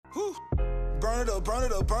burn it up, burn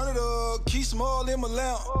it up, burn it up. Keep small in my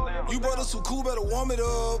lamp. You brothers who cool better warm it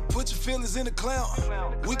up. Put your feelings in the clown.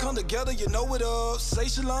 We come together, you know it up. Say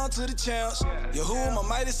shalom to the champs. Yahuwah, my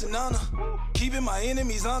Midas and honor. Keeping my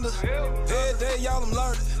enemies under. Every day, y'all, I'm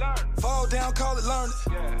learning. Fall down, call it learning.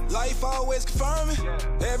 Life always confirming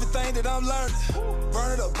everything that I'm learning.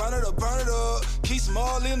 Burn it up, burn it up, burn it up. Keep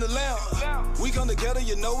small in the lamp. We come together,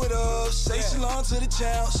 you know it up. Say shalom to the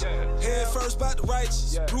champs. Head first about the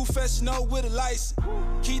righteous. Professional with a license.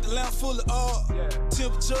 Keep the lamp full of oil.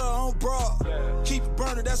 Temperature on broad. Keep it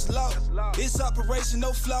burning, that's a law. It's operation,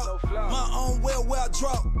 no flaw. My own well where I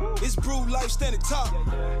drop. It's brewed life standing top.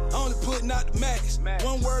 Only putting out the max.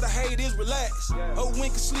 One word I hate is relax. A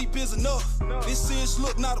wink of sleep is enough. This serious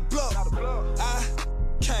look, not a bluff. I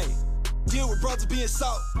can't deal with brothers being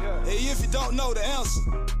soft. Hey, if you don't know the answer,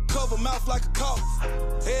 cover mouth like a cough.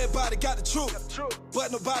 Everybody got the truth,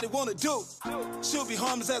 but nobody wanna do. Should be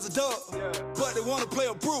harmless as a dove, but they wanna play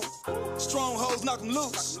a brute. Strongholds knock them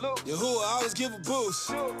loose. Yahuwah always give a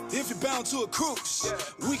boost. If you're bound to a cruise,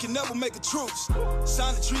 we can never make a truce.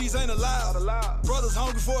 Signing trees ain't allowed. Brothers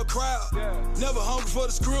hungry for a crowd, never hungry for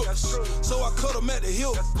the scripts. So I cut them at the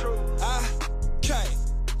hilt. I can't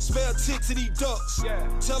spare tick to these ducks.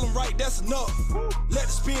 Tell them right, that's enough. Let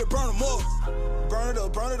the spirit burn them up. Burn it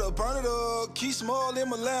up, burn it up, burn it up. Keep small in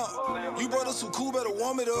my lamp. You brothers who cool better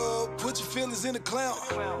warm it up. Put your feelings in the clown.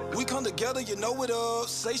 We come together, you know it up.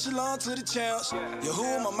 Say shalom to the champs.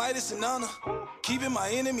 Yahuwah, my Midas and honor. Keeping my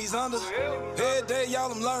enemies under. Every day,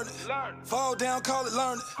 y'all, I'm learning. Fall down, call it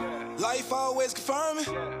learning. Life always confirming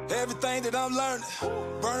everything that I'm learning.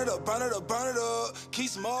 Burn it up, burn it up, burn it up. Keep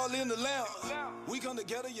small in the lamp. We come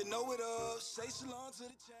together, you know it up. Say shalom to the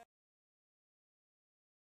champ.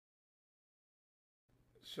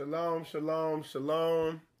 Shalom, shalom,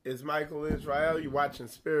 shalom. It's Michael Israel. You're watching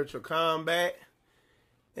Spiritual Combat.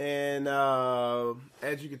 And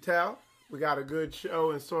as you can tell, we got a good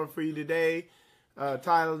show in store for you today.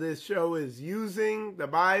 Title of this show is Using the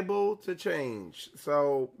Bible to Change.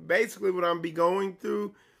 So basically what I'm be going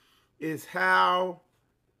through is how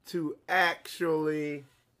to actually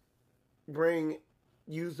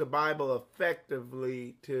use the Bible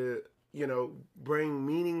effectively to, bring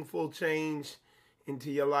meaningful change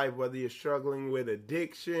into your life, whether you're struggling with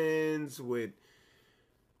addictions, with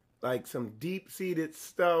like some deep-seated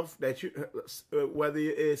stuff that whether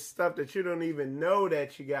it's stuff that you don't even know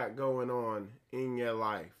that you got going on in your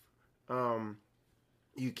life.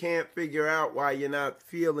 You can't figure out why you're not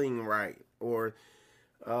feeling right, or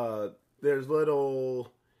there's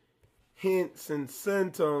little hints and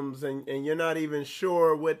symptoms and you're not even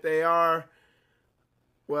sure what they are.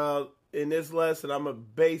 Well, in this lesson, I'm gonna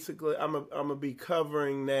be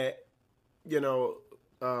covering that,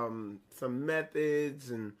 some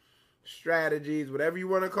methods and strategies, whatever you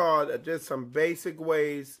want to call it, just some basic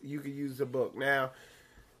ways you can use the book. Now,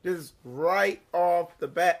 just right off the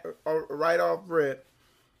bat, right off rip,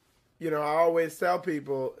 I always tell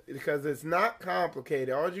people, because it's not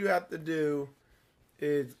complicated. All you have to do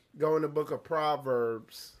is go in the book of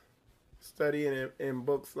Proverbs, studying in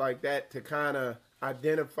books like that to kind of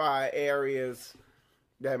identify areas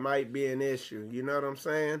that might be an issue. You know what I'm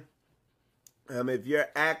saying? If you're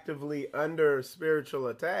actively under spiritual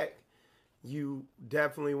attack, you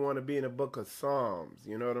definitely want to be in the book of Psalms.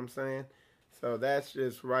 You know what I'm saying? So that's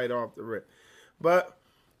just right off the rip. But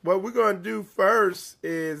what we're going to do first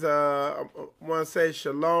is I want to say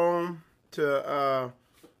shalom to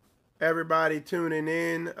everybody tuning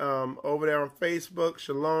in over there on Facebook.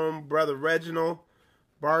 Shalom, Brother Reginald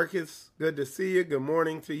Barkis, good to see you. Good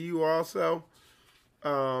morning to you also.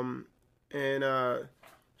 And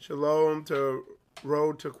shalom to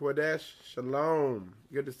Road to Quadesh. Shalom.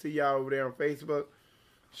 Good to see y'all over there on Facebook.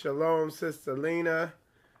 Shalom, Sister Lena.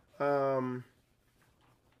 It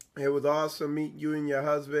was awesome meeting you and your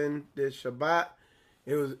husband this Shabbat.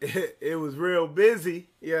 It was real busy,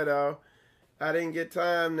 I didn't get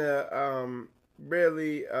time to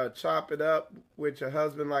really chop it up with your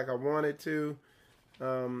husband like I wanted to.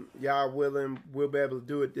 Y'all willing, we'll be able to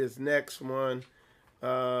do it this next one.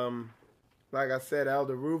 Like I said,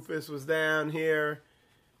 Elder Rufus was down here,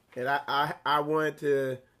 and I wanted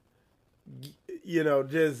to,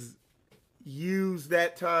 just use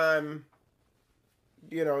that time.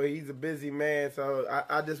 He's a busy man, so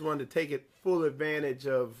I just wanted to take full advantage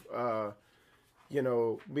of,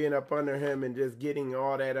 being up under him and just getting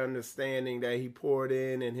all that understanding that he poured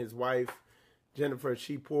in, and his wife, Jennifer,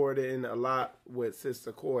 she poured in a lot with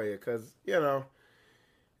Sister Koya, because,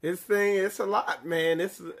 it's a lot, man.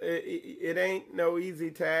 It ain't no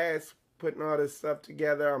easy task putting all this stuff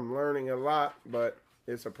together. I'm learning a lot, but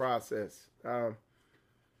it's a process.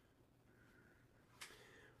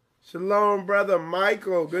 Shalom, brother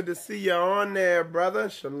Michael. Good to see you on there, brother.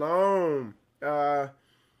 Shalom. Brother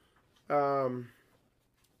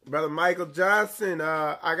Michael Johnson.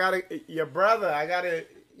 Your brother.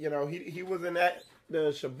 He was in that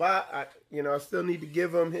the Shabbat. I still need to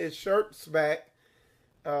give him his shirts back.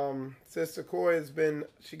 Sister Coy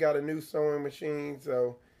she got a new sewing machine,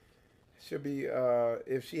 so she'll be,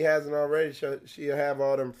 if she hasn't already, she'll have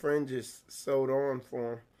all them fringes sewed on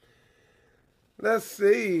for him. Let's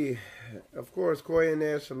see. Of course, Coy in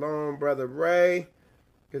there. Shalom, Brother Ray.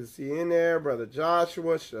 Good to see you in there. Brother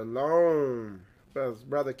Joshua. Shalom.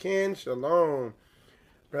 Brother Ken. Shalom.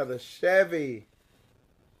 Brother Chevy.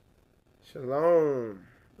 Shalom.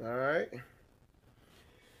 All right.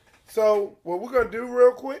 So, what we're going to do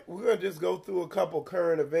real quick, we're going to just go through a couple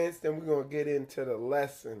current events, then we're going to get into the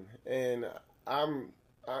lesson. And I'm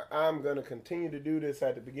going to continue to do this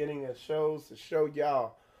at the beginning of shows to show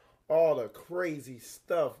y'all all the crazy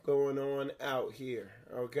stuff going on out here,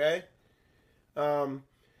 okay? And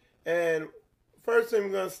first thing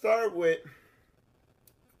we're going to start with,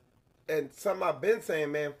 and something I've been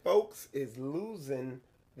saying, man, folks is losing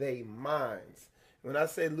their minds. When I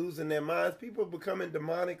say losing their minds, people are becoming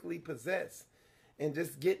demonically possessed and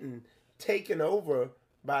just getting taken over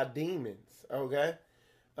by demons, okay?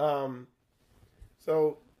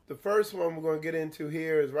 So the first one we're going to get into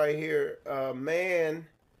here is right here.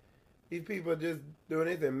 These people are just doing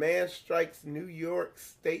anything. Man strikes New York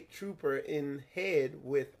State trooper in head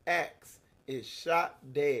with axe, is shot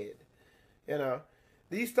dead.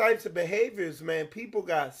 These types of behaviors, man, people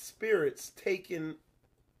got spirits taking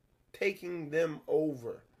them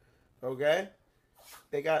over, okay?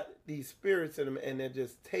 They got these spirits in them, and they're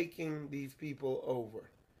just taking these people over.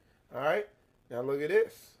 All right? Now look at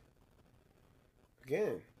this.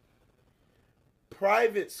 Again.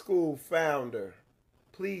 Private school founder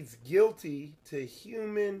pleads guilty to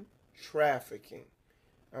human trafficking.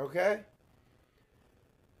 Okay?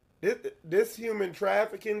 This human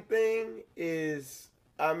trafficking thing is,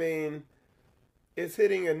 it's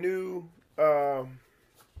hitting a new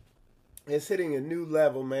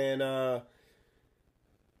level, man.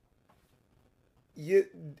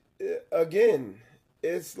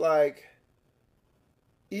 It's like,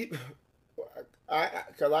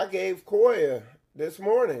 because I gave Koya this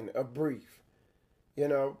morning a brief,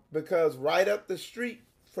 because right up the street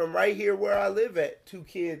from right here where I live at, 2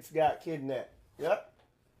 kids got kidnapped. Yep.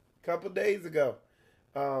 A couple days ago.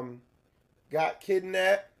 Got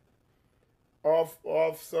kidnapped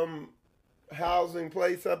off some housing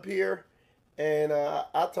place up here. And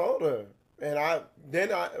I told her. And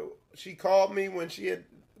she called me when she had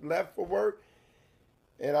left for work.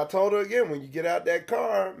 And I told her again, when you get out that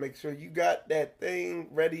car, make sure you got that thing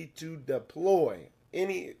ready to deploy.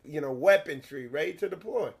 Any, weaponry ready to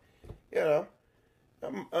deploy. I'm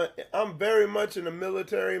very much in a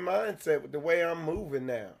military mindset with the way I'm moving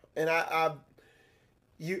now. And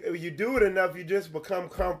you do it enough, you just become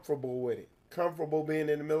comfortable with it. Comfortable being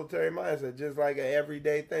in the military mindset, just like an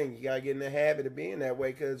everyday thing. You got to get in the habit of being that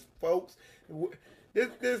way, because, folks,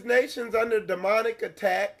 this nation's under demonic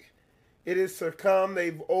attack. It has succumbed.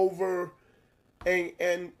 They've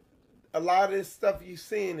and a lot of this stuff you're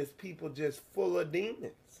seeing is people just full of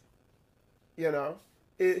demons.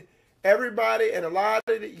 Everybody, and a lot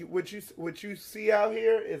of what you see out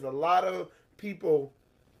here is a lot of people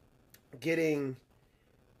getting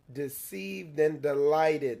deceived and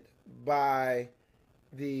delighted by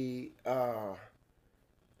the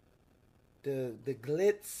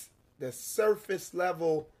glitz, the surface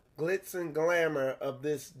level glitz and glamour of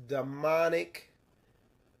this demonic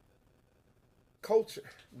culture,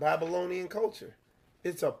 Babylonian culture.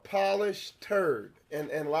 It's a polished turd, and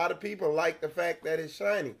a lot of people like the fact that it's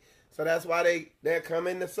shiny. So that's why they'll come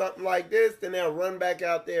into something like this, then they'll run back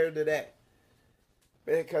out there to that.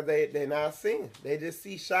 Because they're not seeing. They just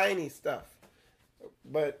see shiny stuff.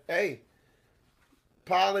 But, hey,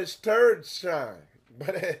 polished turds shine.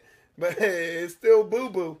 But it's still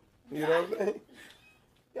boo-boo. You know what I'm saying?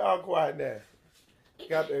 Y'all quiet down.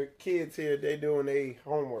 Got the kids here, they doing their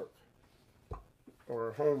homework.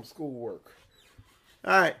 Or homeschool work.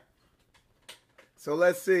 All right. So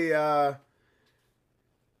let's see.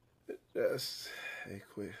 Just a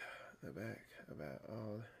quick back about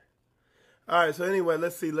all. All right. So anyway,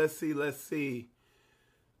 let's see.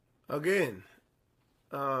 Again.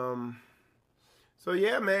 So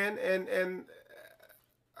yeah, man, and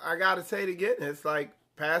I gotta say it again. It's like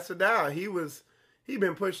Pastor Dow. He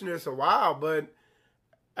been pushing this a while, but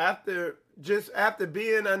after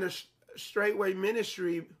being under Straightway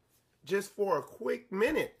Ministry just for a quick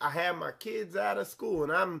minute, I have my kids out of school,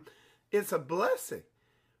 and it's a blessing.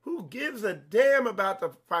 Who gives a damn about the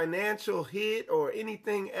financial hit or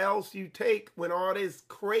anything else you take when all this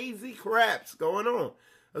crazy crap's going on?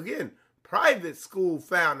 Again, private school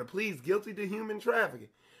founder pleads guilty to human trafficking.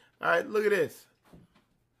 All right, look at this. I'm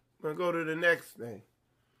going to go to the next thing.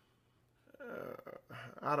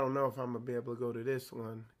 I don't know if I'm going to be able to go to this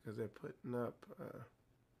one because they're putting up...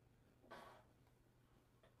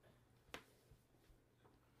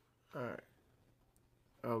 all right.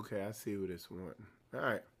 Okay, I see who this one. All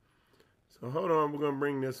right. So hold on, we're going to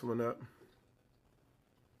bring this one up.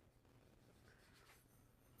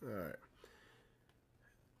 All right.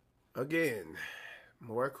 Again,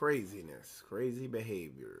 more craziness, crazy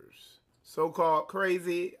behaviors. So-called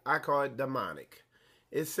crazy, I call it demonic.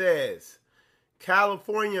 It says,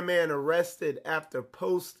 California man arrested after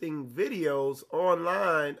posting videos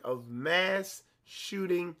online of mass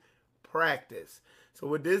shooting practice. So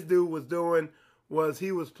what this dude was doing was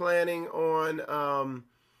he was planning on,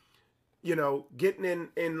 getting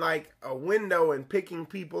in like a window and picking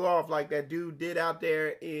people off like that dude did out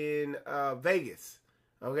there in Vegas.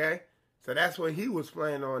 Okay? So that's what he was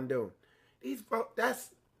planning on doing. These folks, that's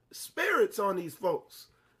spirits on these folks.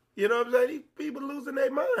 You know what I'm saying? These people losing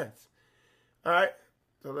their minds. All right?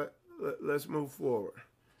 So let's move forward.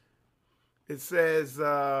 It says,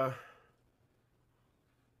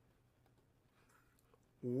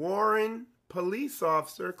 Warren police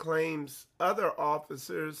officer claims other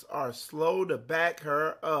officers are slow to back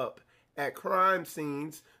her up at crime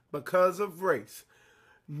scenes because of race.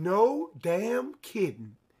 No damn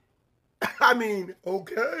kidding. I mean,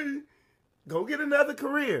 okay, go get another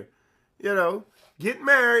career. You know, get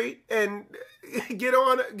married and get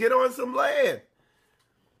on some land.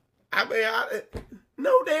 I mean,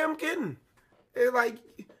 no damn kidding. It's like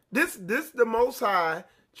this the Most High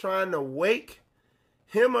trying to wake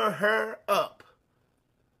him or her up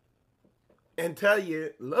and tell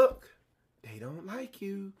you, look, they don't like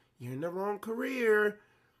you. You're in the wrong career.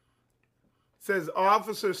 Says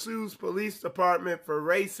officer sues police department for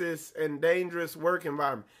racist and dangerous work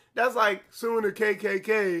environment. That's like suing the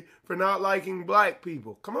KKK for not liking black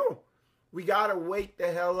people. Come on. We got to wake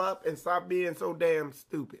the hell up and stop being so damn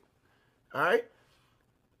stupid. All right?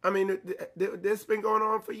 I mean, this has been going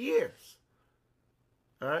on for years.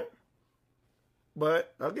 All right?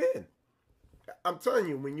 But, again, I'm telling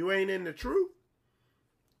you, when you ain't in the truth,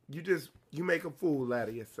 you make a fool out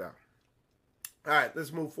of yourself. All right,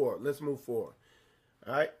 let's move forward.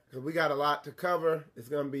 All right, because we got a lot to cover. This is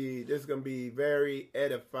gonna be very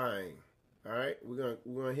edifying. All right, we're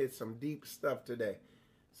gonna hit some deep stuff today,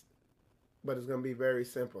 but it's gonna be very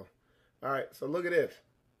simple. All right, so look at this.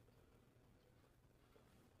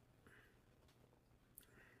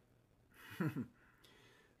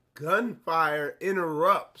 Gunfire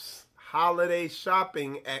interrupts holiday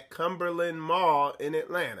shopping at Cumberland Mall in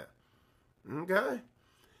Atlanta. Okay.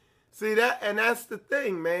 See that? And that's the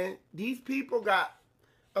thing, man. These people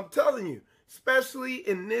I'm telling you, especially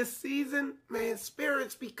in this season, man,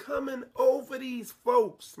 spirits be coming over these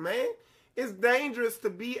folks, man. It's dangerous to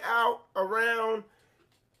be out around.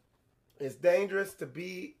 It's dangerous to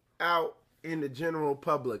be out in the general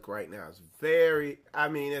public right now. It's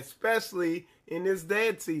especially in this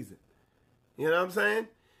dead season. You know what I'm saying?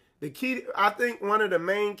 The key, I think one of the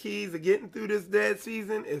main keys of getting through this dead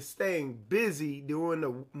season is staying busy doing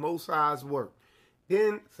the Most High's work.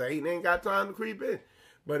 Then Satan ain't got time to creep in.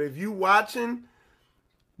 But if you watching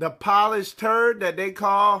the polished turd that they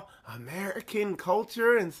call American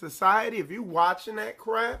culture and society, if you watching that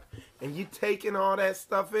crap and you taking all that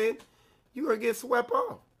stuff in, you're going to get swept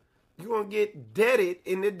off. You're going to get deaded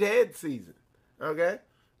in the dead season. Okay?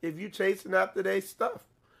 If you chasing after their stuff.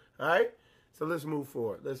 All right? So let's move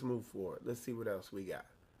forward. Let's see what else we got.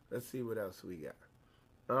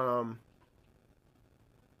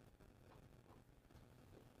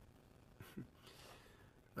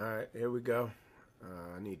 All right, here we go.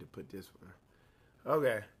 I need to put this one.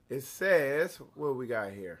 Okay, it says, what we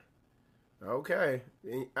got here? Okay,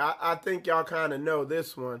 I think y'all kind of know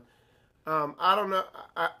this one. I don't know.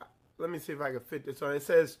 Let me see if I can fit this on. It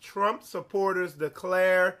says, Trump supporters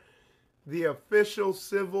declare the official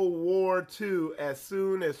Civil War II as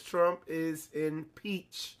soon as Trump is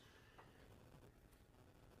impeached.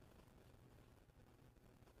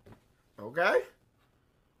 Okay?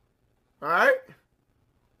 All right?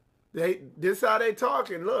 This how they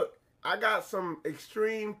talking. Look, I got some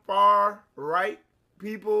extreme far right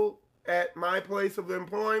people at my place of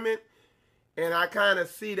employment, and I kind of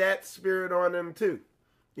see that spirit on them too.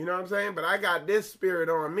 You know what I'm saying? But I got this spirit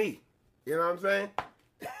on me. You know what I'm saying?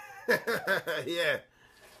 Yeah.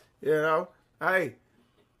 You know? Hey.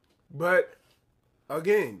 But,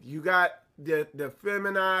 again, you got the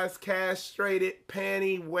feminized, castrated,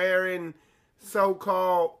 panty-wearing,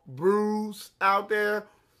 so-called brews out there.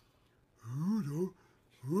 You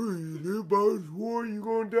live by the sword, you're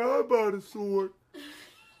going to die by the sword.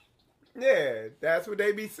 Yeah, that's what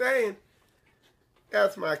they be saying.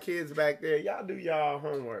 That's my kids back there. Y'all do y'all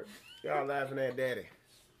homework. Y'all laughing at daddy.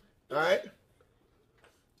 All right?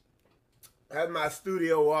 That's my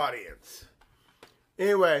studio audience.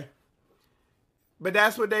 Anyway, but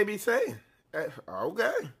that's what they be saying.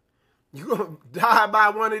 Okay. You're going to die by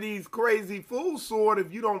one of these crazy fool sword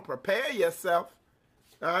if you don't prepare yourself.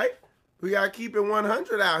 All right? We got to keep it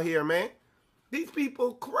 100 out here, man. These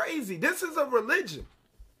people crazy. This is a religion.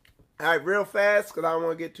 All right, real fast, because I don't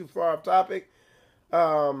want to get too far off topic.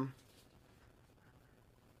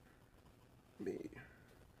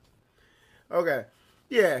 Okay.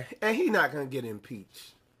 Yeah, and he not going to get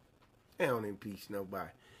impeached. They don't impeach nobody.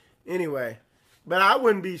 Anyway, but I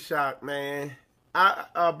wouldn't be shocked, man.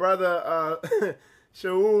 Brother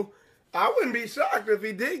Shaul, I wouldn't be shocked if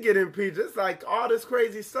he did get impeached. It's like all this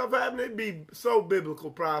crazy stuff happening. It'd be so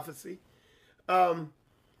biblical prophecy. You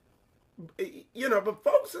know, but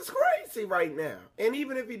folks, it's crazy right now. And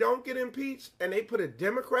even if he don't get impeached and they put a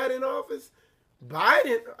Democrat in office,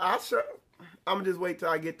 Biden, I'm gonna just wait till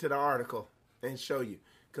I get to the article and show you.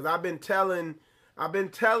 Because I've been telling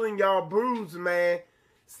y'all brews, man,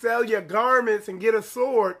 sell your garments and get a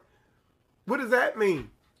sword. What does that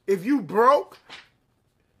mean? If you broke,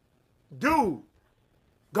 dude,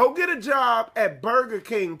 go get a job at Burger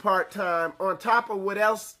King part-time on top of what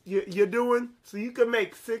else you're doing so you can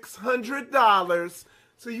make $600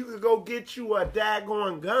 so you can go get you a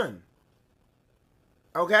daggone gun.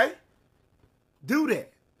 Okay? Do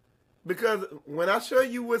that. Because when I show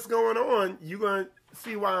you what's going on, you're going to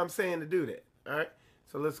see why I'm saying to do that. All right?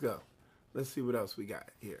 So let's go. Let's see what else we got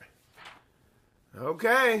here.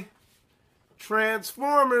 Okay.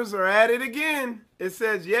 Transformers are at it again. It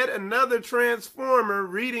says yet another Transformer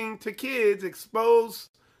reading to kids exposed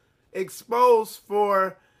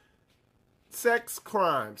for sex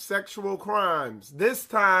crimes, sexual crimes. This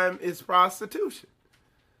time it's prostitution.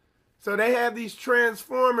 So they have these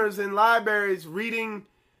Transformers in libraries reading,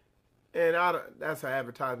 and that's an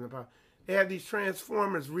advertisement. They have these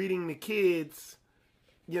Transformers reading to kids,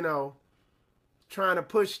 you know, trying to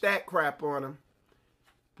push that crap on them.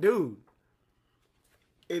 Dude.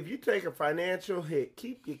 If you take a financial hit,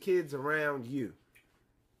 keep your kids around you.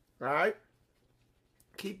 All right?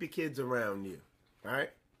 Keep your kids around you. All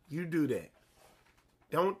right? You do that.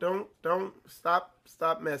 Don't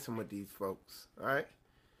stop messing with these folks. All right?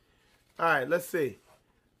 All right, let's see.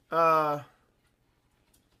 Let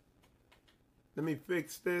me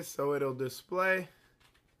fix this so it'll display.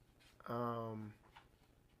 Boom.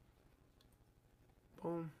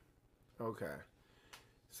 Okay.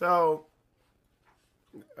 So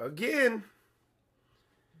again,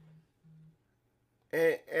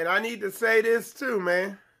 and I need to say this too,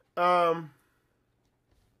 man. I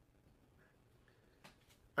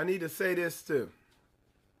need to say this too.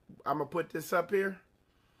 I'm going to put this up here.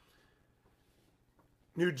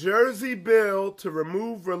 New Jersey bill to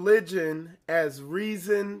remove religion as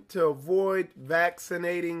reason to avoid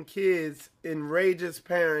vaccinating kids enrages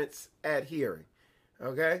parents at hearing.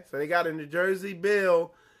 Okay? So they got a New Jersey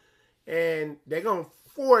bill and they're going to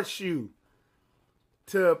force you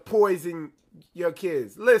to poison your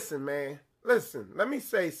kids. Listen, man. Listen, let me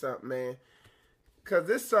say something, man. Because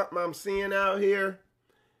this is something I'm seeing out here.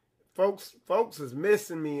 Folks is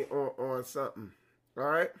missing me on something. All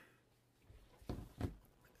right?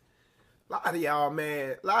 A lot of y'all,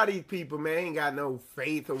 man, a lot of these people, man, ain't got no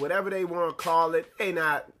faith or whatever they want to call it. They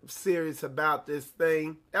not serious about this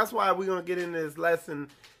thing. That's why we're going to get into this lesson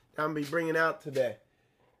I'm going to be bringing out today.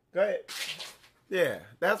 Go ahead. Yeah,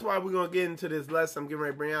 that's why we're going to get into this lesson I'm getting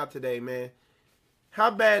ready to bring out today, man. How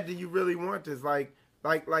bad do you really want this? Like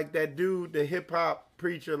that dude, the hip-hop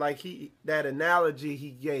preacher, that analogy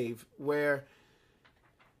he gave where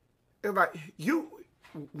it's like, you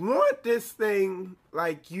want this thing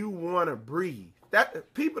like you want to breathe.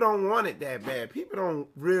 That people don't want it that bad. People don't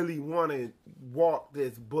really want to walk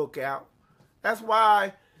this book out. That's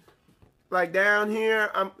why, like down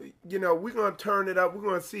here, we're gonna turn it up. We're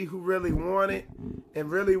gonna see who really want it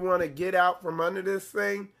and really want to get out from under this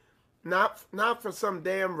thing. Not for some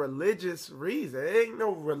damn religious reason. It ain't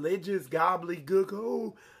no religious gobbledygook.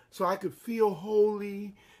 Oh, so I could feel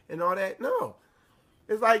holy and all that. No,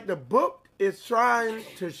 it's like the book. It's trying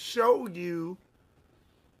to show you,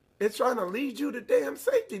 it's trying to lead you to damn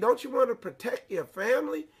safety. Don't you want to protect your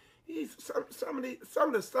family? Some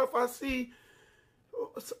of the stuff I see,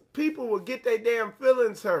 people will get their damn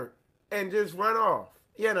feelings hurt and just run off,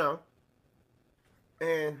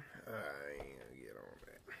 And I ain't gonna get on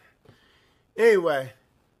that. Anyway,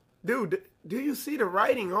 dude, do you see the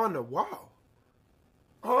writing on the wall?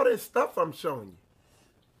 All this stuff I'm showing you.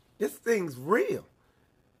 This thing's real.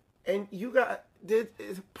 And you got,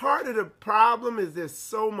 part of the problem is there's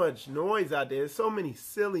so much noise out there. There's so many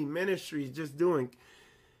silly ministries just doing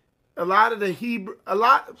a lot of the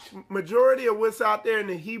majority of what's out there in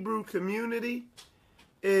the Hebrew community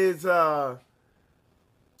is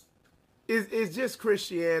just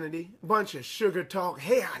Christianity. A bunch of sugar talk.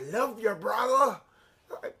 Hey, I love your brother.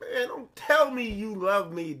 Like, man, don't tell me you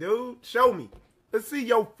love me, dude. Show me. Let's see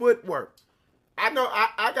your footwork. I know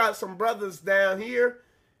I got some brothers down here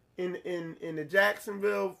in the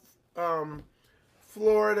Jacksonville,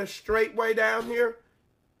 Florida straightway down here.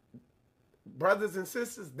 Brothers and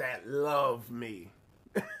sisters that love me.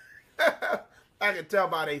 I can tell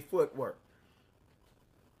by their footwork.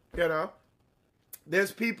 You know?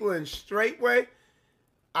 There's people in straightway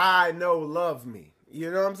I know love me.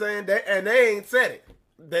 You know what I'm saying? They ain't said it.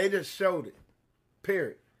 They just showed it.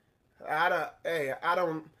 Period. I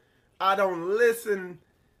don't listen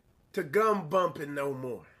to gum bumping no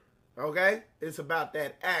more. Okay? It's about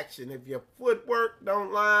that action. If your footwork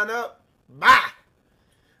don't line up, bye.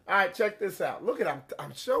 All right, check this out. Look at,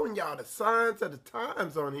 I'm showing y'all the signs of the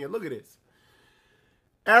times on here. Look at this.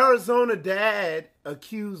 Arizona dad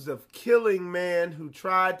accused of killing man who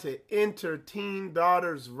tried to enter teen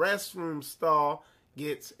daughter's restroom stall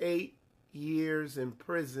gets 8 years in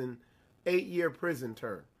prison, 8-year prison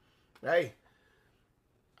term. Hey,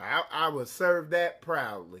 I would serve that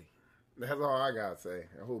proudly. That's all I gotta say.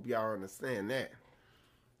 I hope y'all understand that.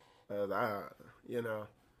 You know,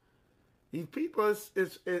 these people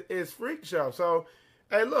is freak show. So,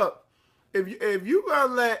 hey, look, if you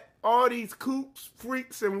gonna let all these kooks,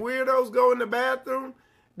 freaks, and weirdos go in the bathroom,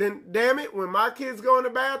 then damn it, when my kids go in the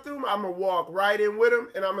bathroom, I'm gonna walk right in with them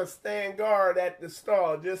and I'm gonna stand guard at the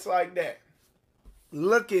stall just like that,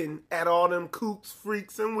 looking at all them kooks,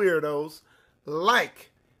 freaks, and weirdos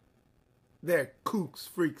like they're kooks,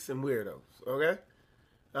 freaks, and weirdos. Okay,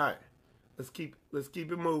 all right, let's keep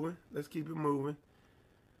it moving. Let's keep it moving.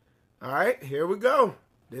 All right, here we go.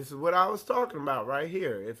 This is what I was talking about right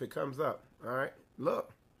here. If it comes up, all right,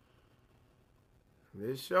 look.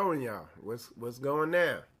 Just showing y'all what's going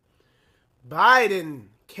down. Biden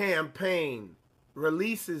campaign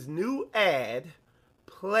releases new ad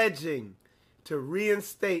pledging to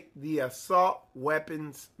reinstate the assault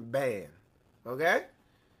weapons ban. Okay?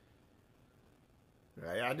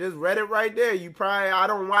 I just read it right there. I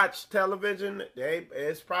don't watch television.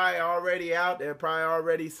 It's probably already out. They're probably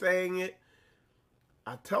already saying it.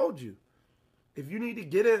 I told you. If you need to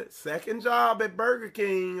get a second job at Burger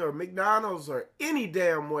King or McDonald's or any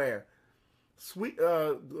damn where, sweeping,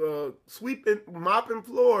 mopping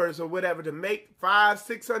floors or whatever to make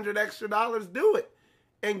 $500-600 extra, do it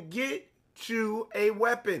and get you a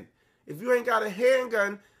weapon. If you ain't got a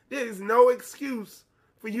handgun, there's no excuse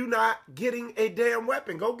for you not getting a damn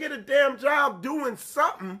weapon. Go get a damn job doing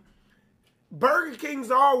something. Burger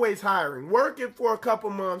King's always hiring. Work it for a couple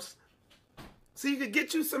months so you could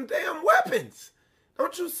get you some damn weapons.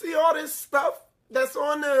 Don't you see all this stuff that's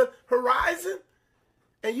on the horizon?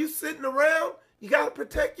 And you sitting around, you got to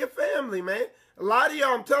protect your family, man. A lot of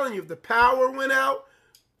y'all, I'm telling you, if the power went out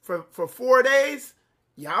for 4 days,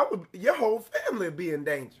 your whole family would be in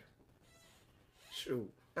danger. Shoot.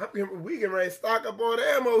 We can ready to stock up on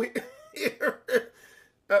ammo here.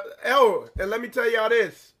 And let me tell y'all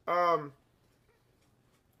this.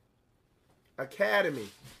 Academy.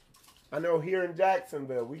 I know here in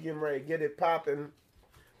Jacksonville, we getting ready to get it popping.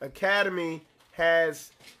 Academy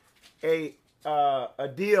has a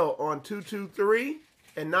deal on 223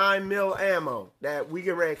 and 9mm ammo that we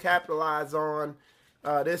get ready to capitalize on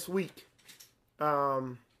this week,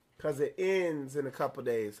 because it ends in a couple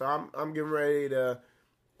days. So I'm getting ready to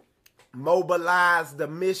mobilize the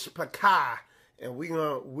Mishpachah, and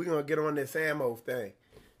we're gonna get on this ammo thing.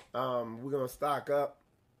 We're gonna stock up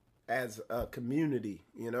as a community.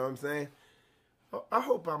 You know what I'm saying? I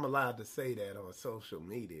hope I'm allowed to say that on social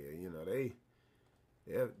media. You know,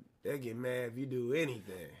 they'll get mad if you do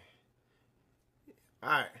anything. All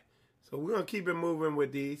right. So we're going to keep it moving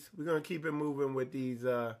with these.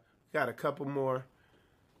 Got a couple more.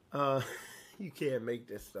 You can't make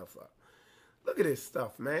this stuff up. Look at this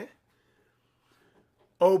stuff, man.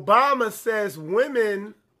 Obama says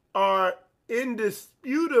women are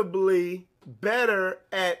indisputably better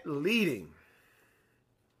at leading.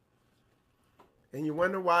 And you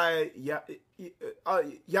wonder why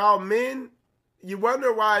y'all men, you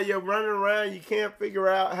wonder why you're running around, you can't figure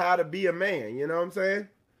out how to be a man. You know what I'm saying?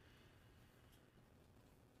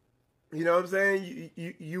 You know what I'm saying?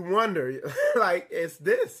 You wonder, like,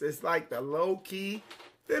 it's like the low-key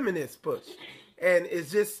feminist push. And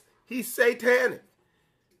it's just, he's satanic.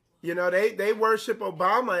 You know, they worship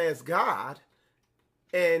Obama as God,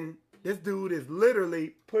 and this dude is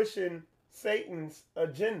literally pushing Satan's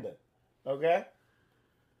agenda. Okay?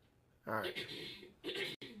 All right.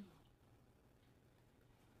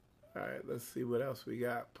 All right, let's see what else we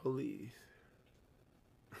got. Police.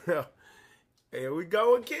 Here we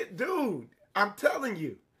go again. Dude, I'm telling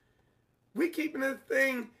you. We keeping this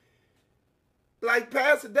thing like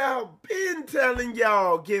Pastor Dow been telling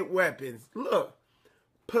y'all, get weapons. Look.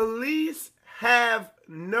 Police have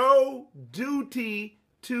no duty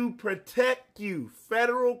to protect you.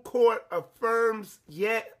 Federal court affirms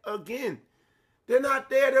yet again. They're not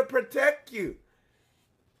there to protect you.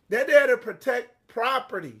 They're there to protect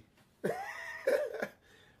property.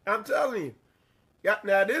 I'm telling you. Yeah,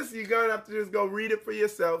 now this, you're going to have to just go read it for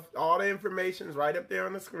yourself. All the information is right up there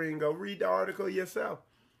on the screen. Go read the article yourself.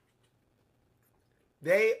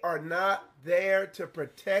 They are not there to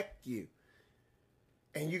protect you.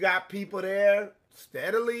 And you got people there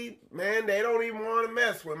steadily, man, they don't even want to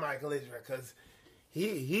mess with Michael Israel because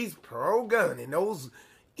he's pro-gun, and those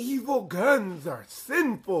evil guns are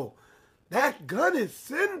sinful. That gun is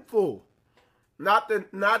sinful. Not the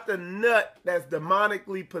nut that's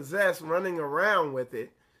demonically possessed running around with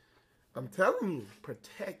it. I'm telling you,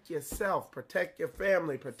 protect yourself, protect your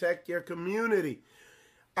family, protect your community.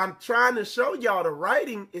 I'm trying to show y'all the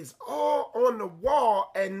writing is all on the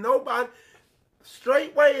wall, and nobody...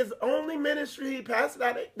 Straightway is only ministry he passed it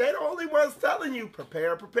out. They're the only ones telling you,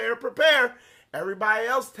 prepare, prepare, prepare. Everybody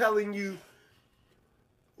else telling you,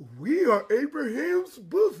 we are Abraham's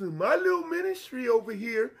bosom. My little ministry over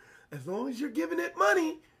here, as long as you're giving it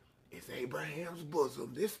money, it's Abraham's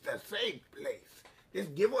bosom. This is the safe place.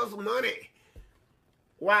 Just give us money.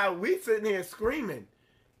 While we sitting here screaming,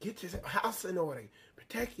 get your house in order.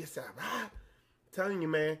 Protect yourself. I'm telling you,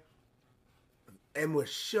 man. And we're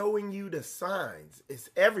showing you the signs. It's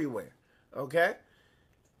everywhere. Okay?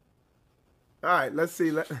 All right, let's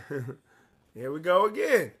see. Here we go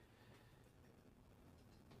again.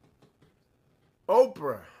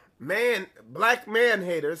 Oprah, black man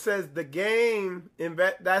hater, says The Game,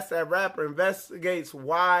 that's that rapper, investigates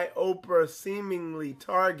why Oprah seemingly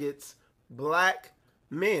targets black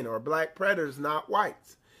men or black predators, not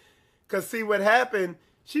whites. Because see what happened,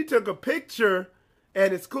 she took a picture.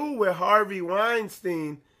 And it's cool with Harvey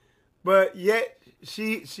Weinstein, but yet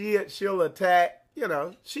she'll attack, you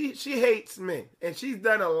know, she hates men. And she's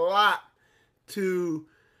done a lot to,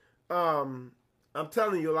 I'm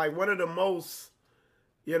telling you, like one of the most,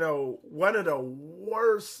 you know, one of the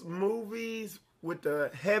worst movies with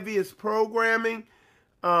the heaviest programming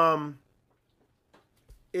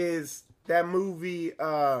is that movie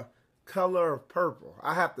Color of Purple.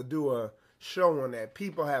 I have to do a show on that.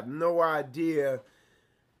 People have no idea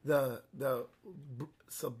the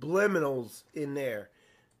subliminals in there,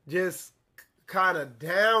 just kind of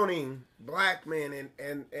downing black men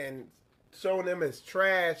and showing them as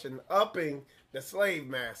trash and upping the slave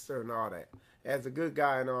master and all that as a good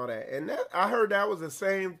guy and all that. And that, I heard that was the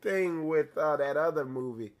same thing with that other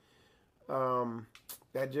movie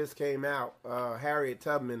that just came out, Harriet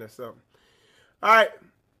Tubman or something. All right,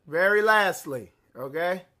 very lastly,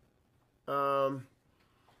 okay, I'm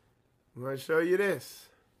going to show you this.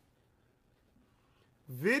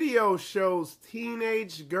 Video shows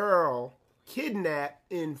teenage girl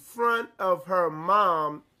kidnapped in front of her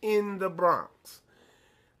mom in the Bronx.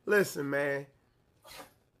 Listen, man.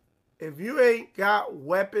 If you ain't got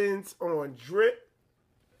weapons on drip,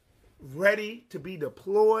 ready to be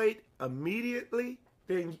deployed immediately,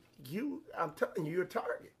 then I'm telling you, you're a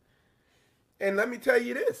target. And let me tell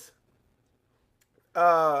you this.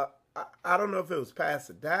 I don't know if it was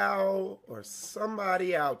Pastor Dow or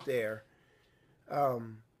somebody out there.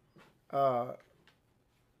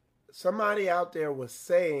 Somebody out there was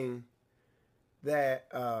saying that,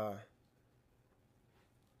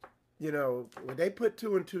 you know, when they put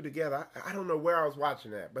two and two together, I don't know where I was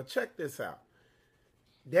watching that, but check this out.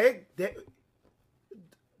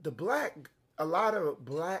 A lot of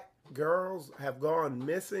black girls have gone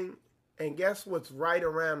missing, and guess what's right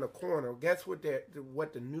around the corner? Guess what the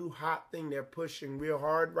new hot thing they're pushing real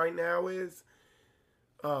hard right now is?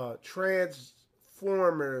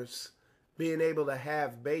 Transformers being able to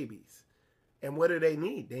have babies. And what do they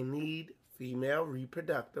need? They need female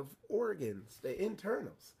reproductive organs, the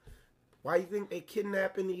internals. Why do you think they're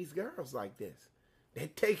kidnapping these girls like this? They're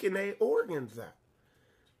taking their organs out.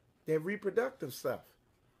 Their reproductive stuff.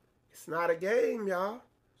 It's not a game, y'all.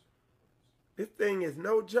 This thing is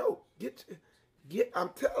no joke. I'm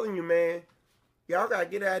telling you, man, y'all got to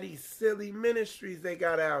get out of these silly ministries they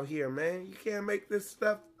got out here, man. You can't make this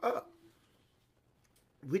stuff up.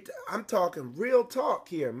 I'm talking real talk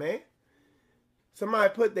here, man.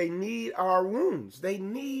 Somebody put they need our wounds. They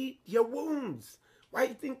need your wounds. Why do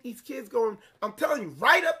you think these kids going? I'm telling you,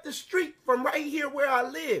 right up the street from right here where I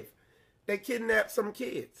live, they kidnapped some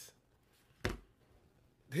kids.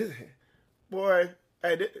 Boy,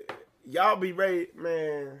 hey, y'all be ready,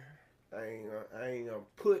 man. I ain't gonna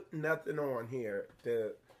put nothing on here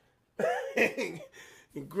to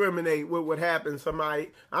incriminate what would happen.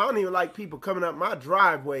 Somebody, I don't even like people coming up my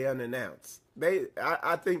driveway unannounced.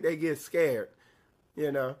 I think they get scared,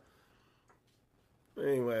 you know.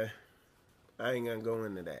 Anyway, I ain't gonna go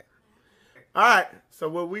into that. All right, so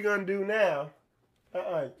what we gonna do now?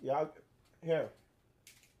 Y'all here.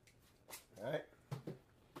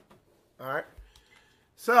 All right.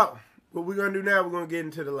 So what we're gonna do now? We're gonna get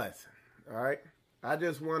into the lesson. All right.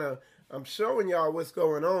 I'm showing y'all what's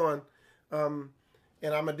going on, and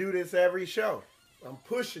I'm gonna do this every show. I'm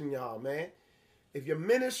pushing y'all, man. If your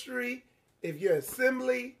ministry, if your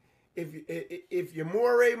assembly, if you're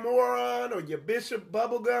moron or your bishop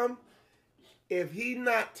bubblegum, if he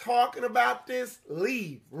not talking about this,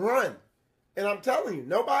 leave, run. And I'm telling you,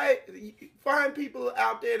 nobody, find people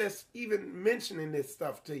out there that's even mentioning this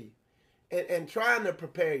stuff to you and trying to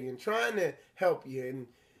prepare you and trying to help you and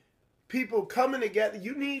people coming together.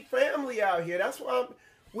 You need family out here. That's what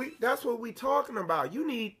we talking about. You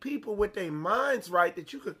need people with their minds right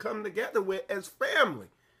that you could come together with as family.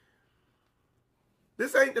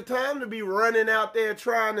 This ain't the time to be running out there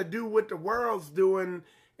trying to do what the world's doing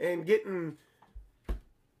and getting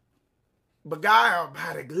beguiled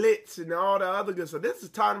by the glitz and all the other good stuff. This is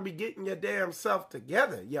time to be getting your damn self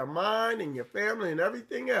together, your mind and your family and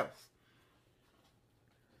everything else.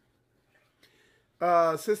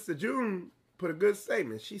 Sister June put a good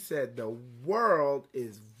statement. She said, the world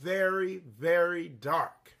is very, very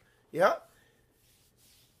dark. Yep.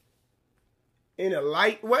 In a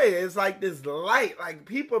light way. It's like this light. Like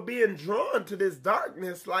people being drawn to this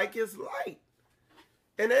darkness like it's light.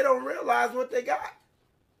 And they don't realize what they got.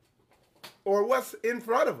 Or what's in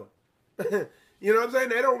front of them. You know what I'm saying?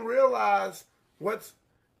 They don't realize what's,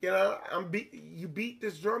 you know, you beat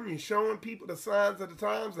this drum, you showing people the signs of the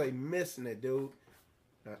times, they missing it, dude.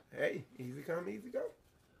 Hey, easy come, easy go.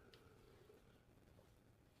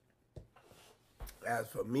 As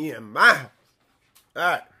for me and my house. All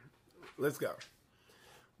right, let's go.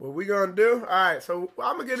 What we gonna do? All right, so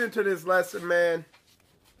I'm gonna get into this lesson, man.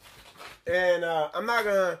 And I'm not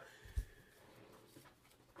gonna.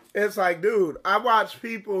 It's like, dude, I watch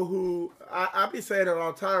people who I be saying it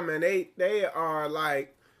all the time, man. They are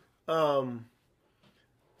like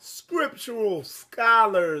scriptural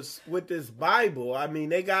scholars with this Bible. I mean,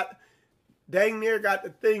 they dang near got the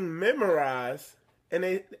thing memorized, and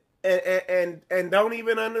they and don't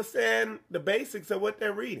even understand the basics of what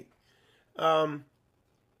they're reading.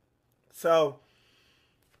 So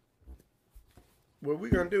what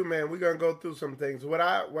we're gonna do, man, we're gonna go through some things. What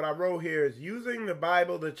I wrote here is using the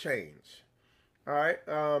Bible to change. All right.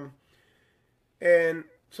 And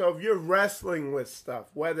so if you're wrestling with stuff,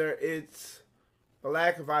 whether it's a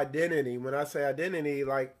lack of identity, when I say identity,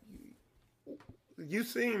 like you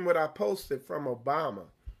seen what I posted from Obama.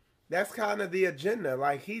 That's kind of the agenda.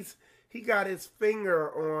 Like he got his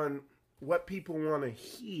finger on what people want to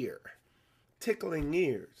hear. Tickling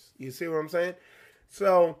ears. You see what I'm saying?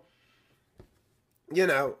 So, you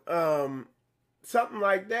know, something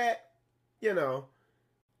like that, you know,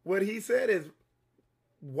 what he said is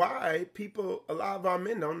why a lot of our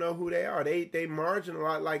men don't know who they are. They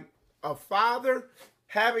marginalize, like a father,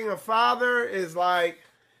 having a father is like,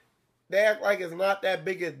 they act like it's not that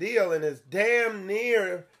big a deal, and it's damn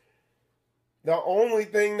near the only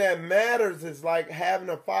thing that matters is like having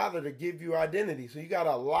a father to give you identity. So you got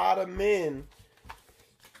a lot of men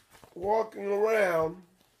walking around.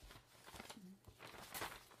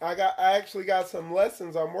 I actually got some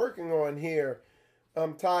lessons I'm working on here.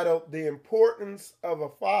 I'm titled "The Importance of a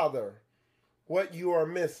Father: What You Are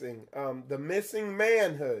Missing." The missing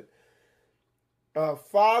manhood.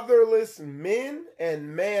 Fatherless men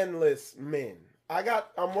and manless men.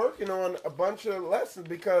 I'm working on a bunch of lessons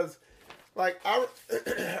because, like, I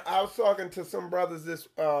was talking to some brothers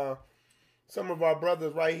some of our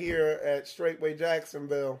brothers right here at Straightway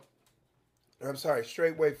Jacksonville. I'm sorry,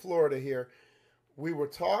 Straightway Florida here. We were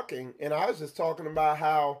talking, and I was just talking about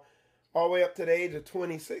how all the way up to the age of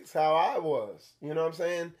 26, how I was. You know what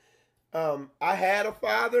I'm saying? I had a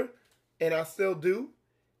father, and I still do.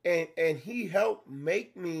 And he helped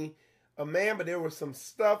make me a man, but there was some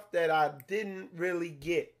stuff that I didn't really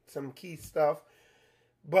get, some key stuff.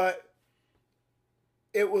 But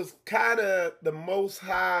it was kind of the Most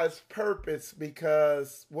High's purpose,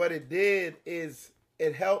 because what it did is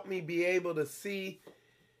it helped me be able to see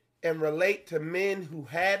and relate to men who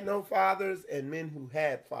had no fathers and men who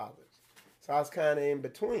had fathers. So I was kind of in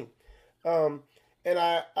between. And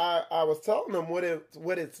I was telling them what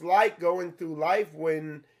it's like going through life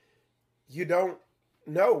when you don't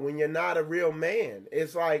know, when you're not a real man.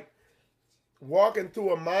 It's like walking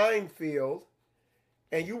through a minefield,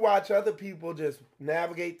 and you watch other people just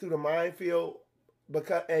navigate through the minefield,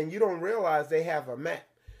 and you don't realize they have a map.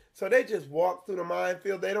 So they just walk through the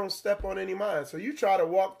minefield. They don't step on any mine. So you try to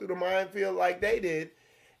walk through the minefield like they did,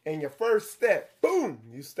 and your first step, boom,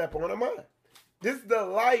 you step on a mine. This is the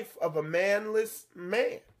life of a manless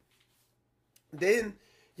man. Then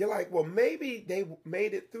you're like, well, maybe they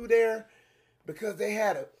made it through there because they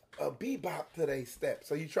had a bebop to their step.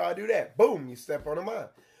 So you try to do that. Boom, you step on a mine.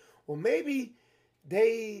 Well, maybe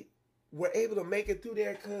they were able to make it through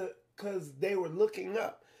there because they were looking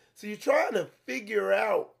up. So you're trying to figure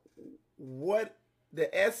out what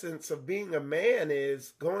the essence of being a man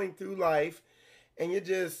is going through life, and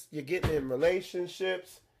you're getting in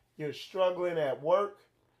relationships, you're struggling at work,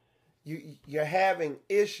 you're having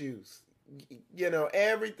issues. You know,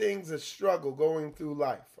 everything's a struggle going through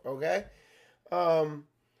life, okay? So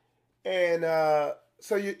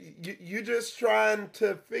you just trying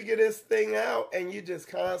to figure this thing out, and you just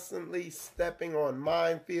constantly stepping on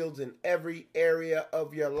minefields in every area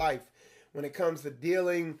of your life. When it comes to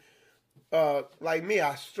dealing, like me,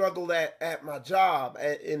 I struggled at my job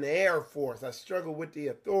in the Air Force. I struggled with the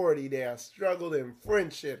authority there. I struggled in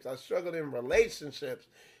friendships. I struggled in relationships.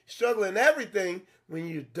 Struggle in everything when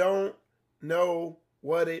you don't know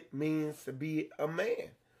what it means to be a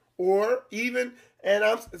man. Or even, and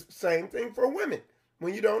same thing for women,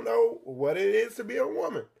 when you don't know what it is to be a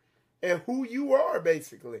woman and who you are,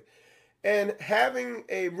 basically. And having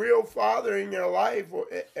a real father in your life or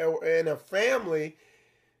in a family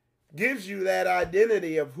gives you that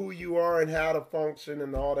identity of who you are and how to function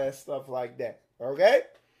and all that stuff like that. Okay?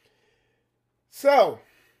 So,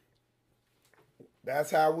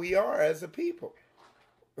 that's how we are as a people.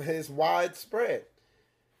 It's widespread.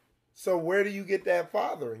 So where do you get that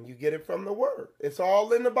fathering? You get it from the Word. It's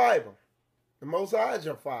all in the Bible. The Most High is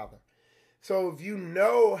your Father. So if you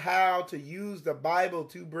know how to use the Bible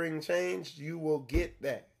to bring change, you will get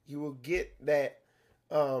that. You will get that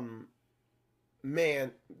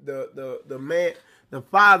man, the man, the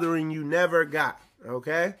fathering you never got.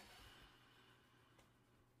 Okay?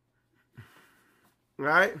 All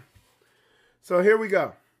right? So here we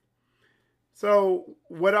go. So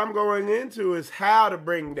what I'm going into is how to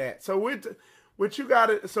bring that. So what you got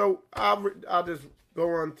to, so I'll just go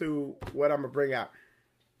on through what I'm going to bring out.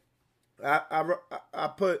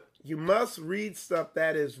 I put, you must read stuff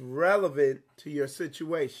that is relevant to your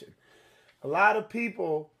situation. A lot of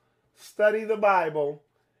people study the Bible,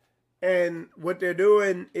 and what they're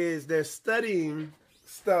doing is they're studying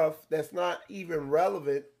stuff that's not even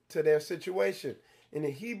relevant to their situation. In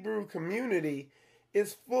the Hebrew community,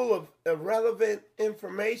 it's full of irrelevant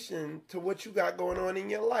information to what you got going on in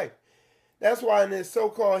your life. That's why in this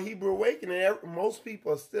so-called Hebrew awakening, most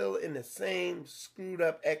people are still in the same screwed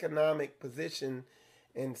up economic position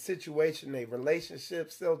and situation. Their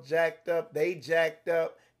relationships still jacked up. They jacked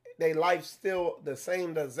up. Their life still the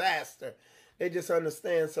same disaster. They just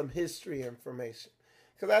understand some history information.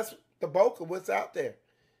 Because that's the bulk of what's out there.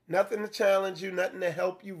 Nothing to challenge you. Nothing to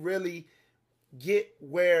help you really get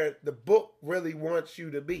where the book really wants you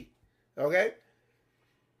to be. Okay?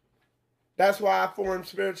 That's why I formed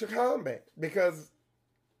Spiritual Combat, because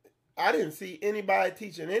I didn't see anybody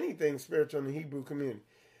teaching anything spiritual in the Hebrew community.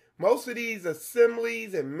 Most of these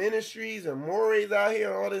assemblies and ministries and mores out here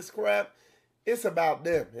and all this crap, it's about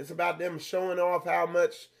them. It's about them showing off how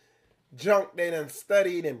much junk they done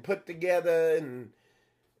studied and put together,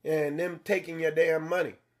 and them taking your damn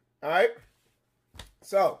money. All right?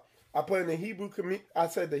 So, I put in the Hebrew community, I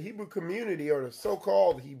said the Hebrew community, or the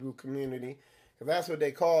so-called Hebrew community, because that's what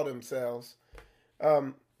they call themselves.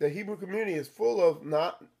 The Hebrew community is full of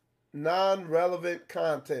non-relevant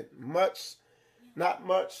content. Not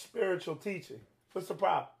much spiritual teaching. What's the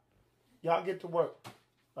problem? Y'all get to work.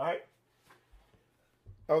 All right?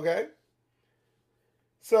 Okay?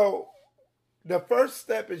 So, the first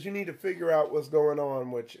step is you need to figure out what's going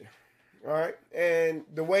on with you. All right? And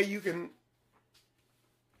the way you can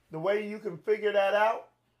figure that out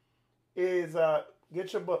is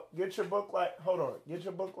get your book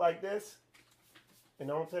like this, and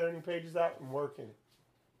don't tear any pages out and work in it.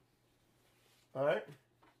 All right?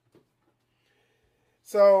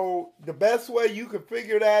 So the best way you can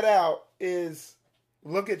figure that out is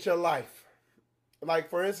look at your life. Like,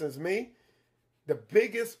 for instance, me, the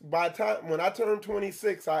biggest, by the time, when I turned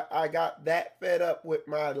 26, I got that fed up with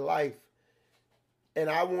my life. And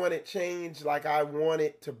I wanted change like I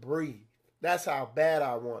wanted to breathe. That's how bad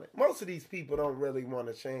I want it. Most of these people don't really want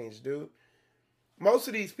to change, dude. Most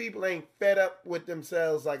of these people ain't fed up with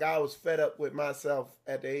themselves like I was fed up with myself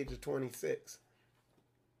at the age of 26.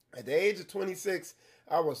 At the age of 26,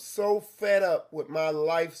 I was so fed up with my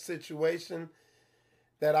life situation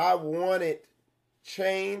that I wanted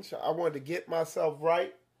change. I wanted to get myself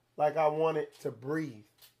right like I wanted to breathe.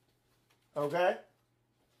 Okay?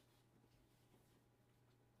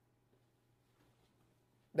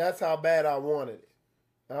 That's how bad I wanted it.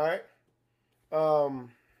 All right?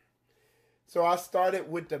 So I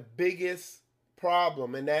started with the biggest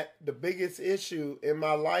problem, and that the biggest issue in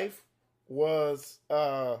my life was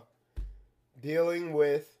dealing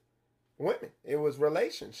with women. It was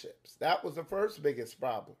relationships. That was the first biggest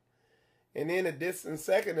problem. And then a distant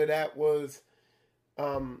second of that was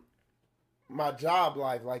my job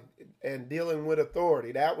life, like, and dealing with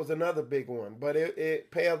authority. That was another big one, but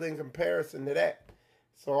it paled in comparison to that.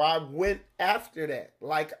 So I went after that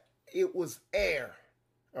like it was air.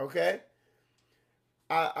 Okay?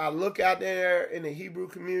 I look out there in the Hebrew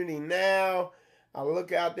community now. I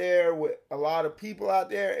look out there with a lot of people out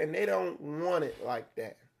there, and they don't want it like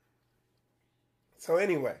that. So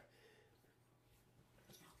anyway,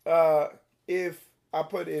 if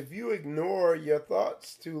you ignore your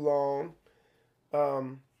thoughts too long,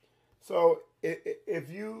 so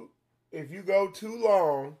if you go too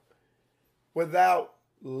long without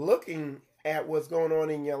looking at what's going on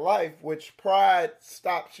in your life, which pride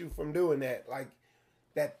stops you from doing that, like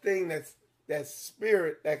that thing that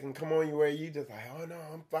spirit that can come on you where you just like, oh no,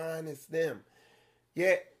 I'm fine, it's them.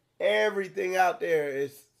 Yet everything out there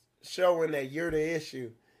is showing that you're the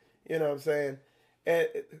issue. You know what I'm saying? And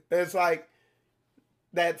it's like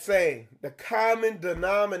that saying, the common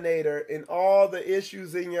denominator in all the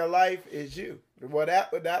issues in your life is you. Well,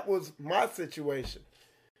 that was my situation.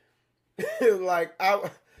 Like I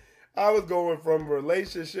was going from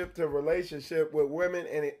relationship to relationship with women,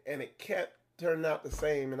 and it kept turning out the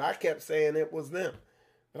same, and I kept saying it was them.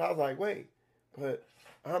 But I was like, wait, but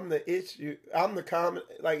I'm the issue. I'm the common,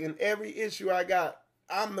 like in every issue I got,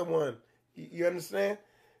 I'm the one. You understand?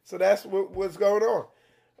 So that's what's going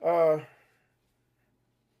on.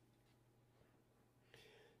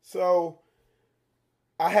 So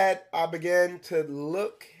I began to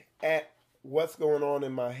look at what's going on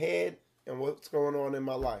in my head and what's going on in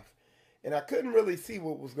my life. And I couldn't really see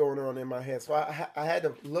what was going on in my head. So I had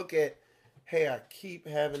to look at, hey, I keep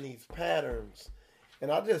having these patterns.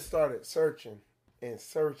 And I just started searching and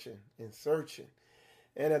searching and searching.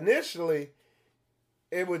 And initially,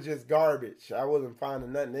 it was just garbage. I wasn't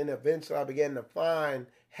finding nothing. Then eventually, I began to find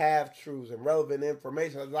half-truths and relevant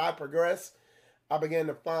information. As I progressed, I began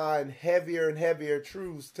to find heavier and heavier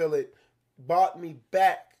truths till it brought me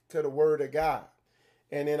back to the Word of God.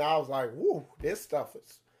 And then I was like, whoo, this stuff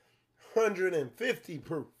is 150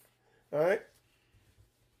 proof. All right?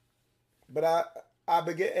 But I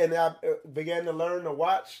began to learn to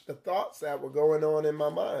watch the thoughts that were going on in my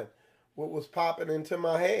mind, what was popping into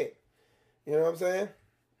my head. You know what I'm saying?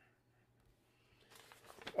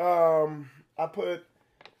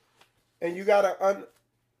 And you gotta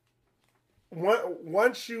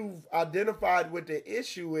once you've identified what the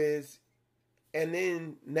issue is, and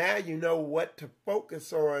then now you know what to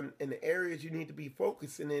focus on in the areas you need to be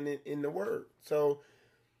focusing in the Word. So,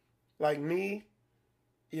 like me,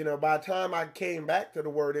 you know, by the time I came back to the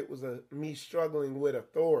Word, it was me struggling with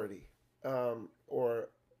authority, or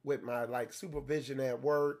with my like supervision at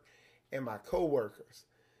work and my coworkers.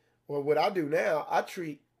 Well, what I do now, I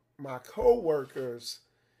treat my coworkers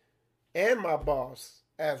and my boss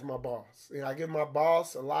as my boss. You know, I give my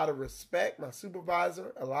boss a lot of respect, my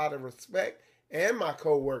supervisor a lot of respect, and my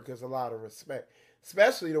coworkers a lot of respect,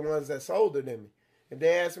 especially the ones that's older than me. If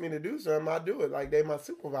they ask me to do something, I do it like they my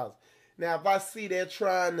supervisor. Now, if I see they're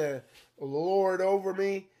trying to lord over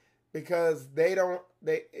me because because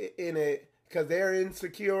they're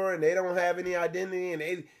insecure and they don't have any identity,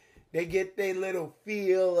 and they get their little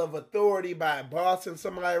feel of authority by bossing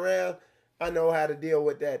somebody around, I know how to deal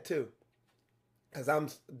with that too. Because I'm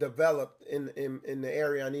developed in the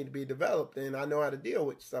area I need to be developed in. I know how to deal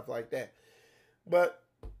with stuff like that. But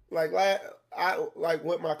like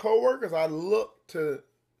with my coworkers, I look to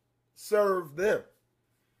serve them.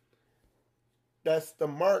 That's the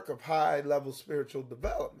mark of high level spiritual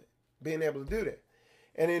development, being able to do that.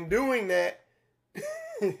 And in doing that,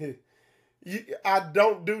 I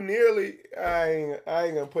don't do nearly. I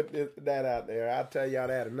ain't gonna put that out there. I'll tell y'all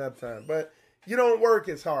that another time. But You don't work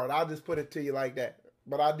as hard. I'll just put it to you like that.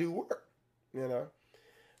 But I do work, you know.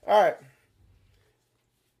 All right.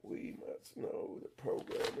 We must know the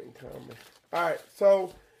programming combination. All right,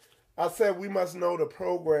 so I said we must know the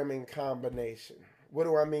programming combination. What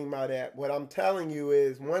do I mean by that? What I'm telling you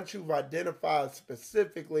is once you've identified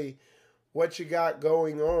specifically what you got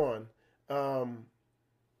going on,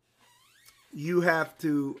 you have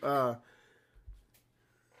to.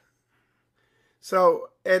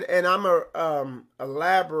 And I'm gonna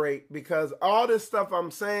elaborate because all this stuff I'm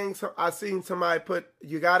saying. So I seen somebody put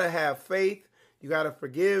you got to have faith. You got to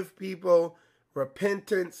forgive people,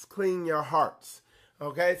 repentance, clean your hearts.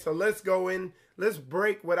 Okay, so let's go in. Let's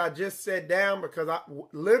break what I just said down because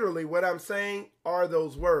literally what I'm saying are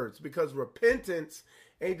those words. Because repentance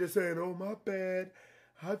ain't just saying, oh, my bad,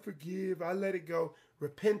 I forgive, I let it go.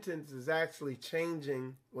 Repentance is actually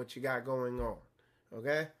changing what you got going on.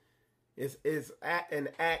 Okay, it's an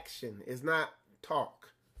action. It's not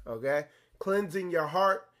talk. Okay, cleansing your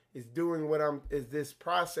heart is doing is this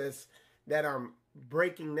process that I'm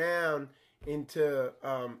breaking down into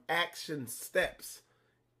action steps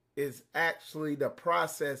is actually the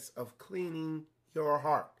process of cleaning your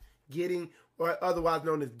heart, or otherwise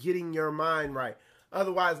known as getting your mind right,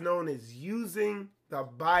 otherwise known as using the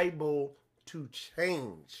Bible to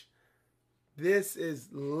change. This is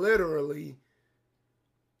literally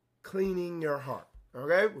cleaning your heart.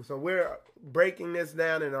 Okay, so we're breaking this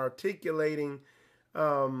down and articulating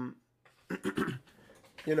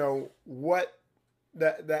what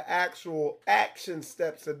the actual action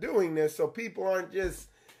steps of doing this, so people aren't just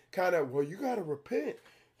kind of, well, you got to repent,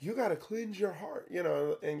 you got to cleanse your heart,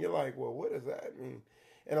 and you're like, well, what does that mean?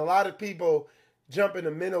 And a lot of people jump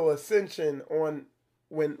into mental ascension on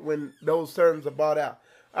when those terms are brought out.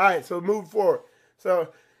 All right, so move forward.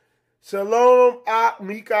 So, Shalom Ak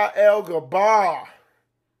Mikael Gabar,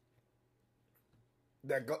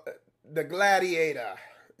 the gladiator.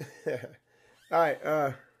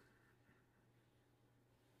 All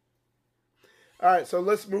right, so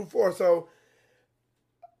let's move forward. So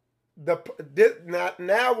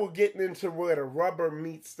now we're getting into where the rubber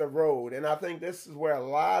meets the road, and I think this is where a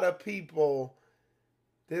lot of people.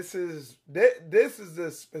 This is one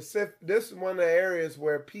of the areas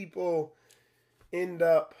where people end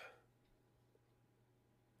up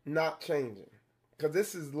not changing, because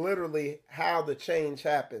this is literally how the change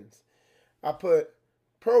happens. I put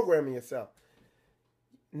programming yourself.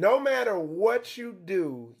 No matter what you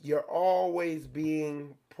do, you're always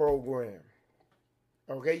being programmed.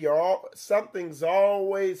 Okay, something's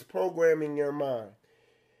always programming your mind.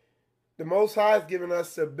 The Most High has given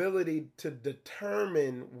us the ability to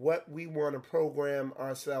determine what we want to program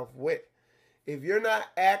ourselves with. If you're not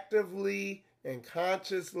actively and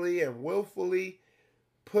consciously and willfully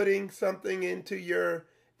putting something into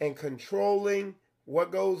and controlling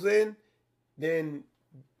what goes in, then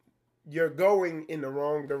you're going in the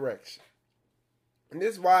wrong direction. And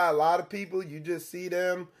this is why a lot of people, you just see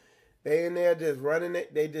them, they in there just running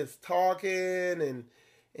it, they just talking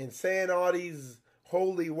and saying all these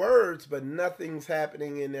holy words, but nothing's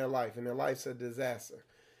happening in their life, and their life's a disaster.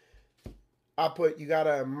 You got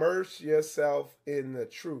to immerse yourself in the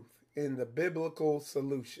truth, in the biblical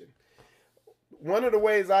solution. One of the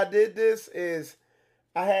ways I did this is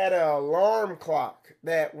I had an alarm clock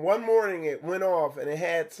that one morning it went off and it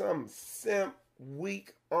had some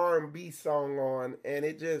weak R&B song on, and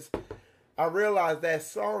I realized that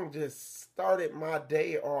song just started my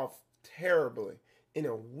day off terribly, in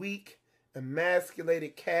a weak,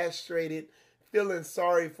 emasculated, castrated, feeling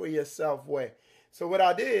sorry for yourself way. So what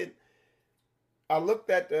I did, I looked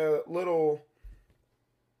at the little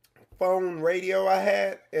phone radio I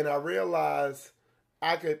had, and I realized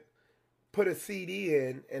I could put a CD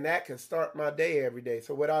in, and that could start my day every day.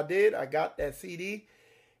 So what I did, I got that CD,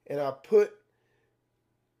 and I put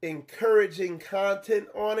encouraging content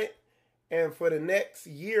on it, and for the next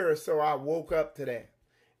year or so, I woke up to that.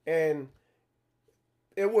 And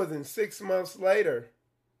it wasn't 6 months later,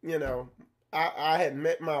 I had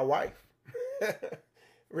met my wife.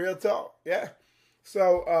 Real talk, yeah.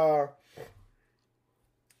 So,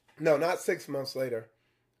 no, not 6 months later.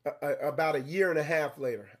 About a year and a half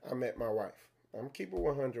later, I met my wife. I'm keeping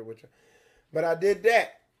 100 with you. But I did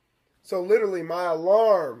that. So literally, my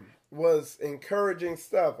alarm was encouraging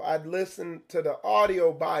stuff. I'd listen to the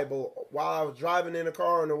audio Bible while I was driving in the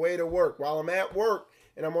car on the way to work. While I'm at work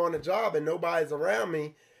and I'm on the job and nobody's around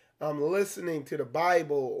me, I'm listening to the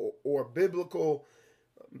Bible or biblical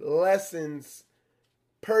lessons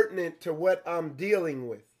pertinent to what I'm dealing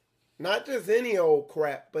with. Not just any old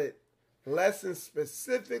crap, but lessons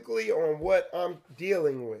specifically on what I'm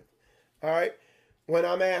dealing with. All right? when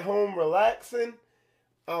I'm at home relaxing,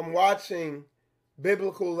 I'm watching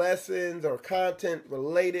biblical lessons or content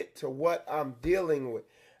related to what I'm dealing with.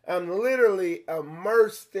 I'm literally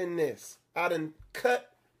immersed in this. I done cut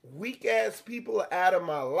weak ass people out of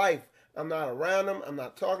my life. I'm not around them. I'm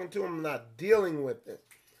not talking to them. I'm not dealing with them.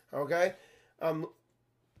 Okay?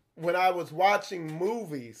 When I was watching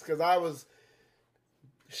movies, because I was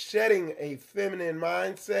shedding a feminine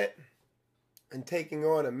mindset and taking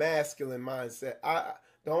on a masculine mindset.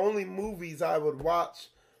 The only movies I would watch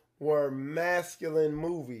were masculine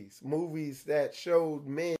movies. Movies that showed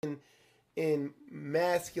men in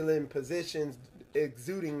masculine positions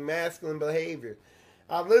exuding masculine behavior.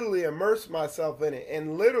 I literally immersed myself in it,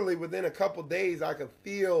 and literally within a couple days I could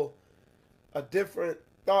feel a different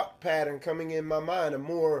thought pattern coming in my mind, a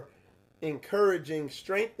more encouraging,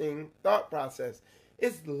 strengthening thought process.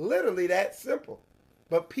 It's literally that simple.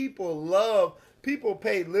 But people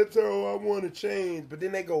pay lip service, oh, I want to change, but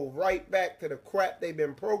then they go right back to the crap they've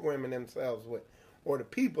been programming themselves with, or the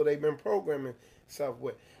people they've been programming themselves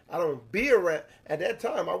with. I don't be around. At that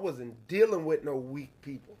time, I wasn't dealing with no weak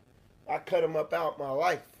people. I cut them up out my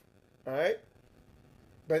life. All right?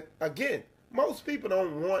 But again, most people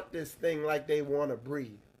don't want this thing like they want to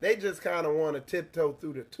breathe. They just kind of want to tiptoe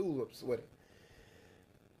through the tulips with it.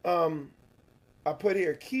 I put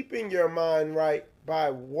here, keeping your mind right by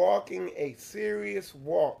walking a serious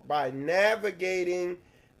walk, by navigating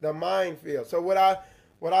the minefield. So what I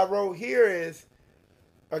wrote here is,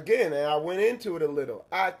 again, and I went into it a little,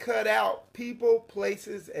 I cut out people,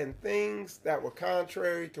 places, and things that were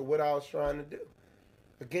contrary to what I was trying to do.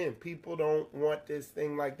 Again, people don't want this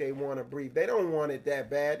thing like they want to breathe. They don't want it that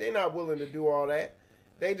bad. They're not willing to do all that.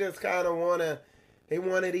 They just kind of want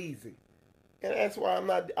it easy. And that's why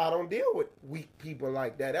I don't deal with weak people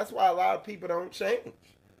like that. That's why a lot of people don't change.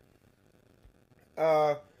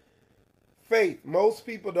 Faith. Most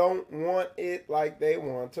people don't want it like they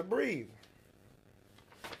want to breathe.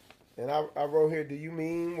 And I wrote here, do you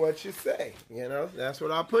mean what you say? You know, that's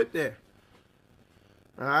what I put there.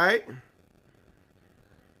 All right.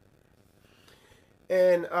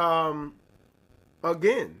 And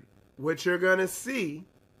again, what you're going to see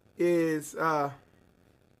is...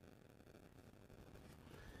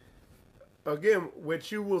 again,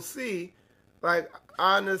 what you will see, like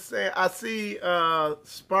I understand, I see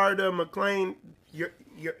Sparta McLean.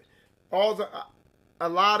 A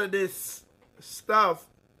lot of this stuff,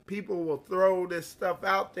 people will throw this stuff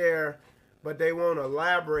out there, but they won't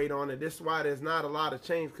elaborate on it. This is why there's not a lot of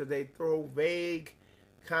change, because they throw vague,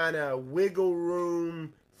 kind of wiggle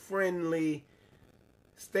room friendly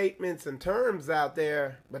statements and terms out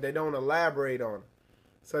there, but they don't elaborate on it.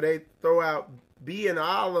 So they throw out be an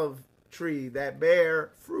olive tree that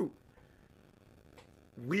bear fruit.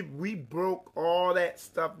 We broke all that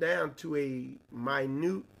stuff down to a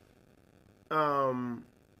minute,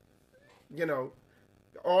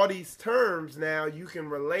 all these terms now you can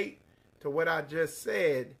relate to what I just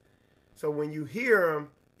said. So when you hear them,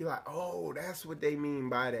 you're like, oh, that's what they mean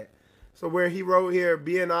by that. So where he wrote here,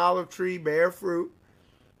 be an olive tree, bear fruit,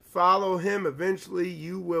 follow him, eventually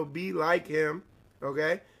you will be like him,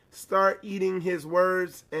 okay? Start eating his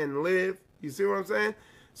words and live. You see what I'm saying?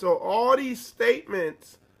 So all these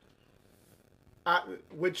statements,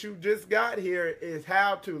 what you just got here is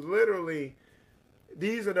how to literally,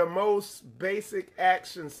 these are the most basic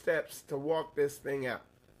action steps to walk this thing out.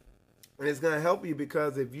 And it's going to help you,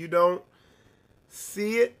 because if you don't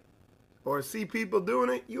see it or see people doing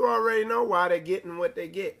it, you already know why they're getting what they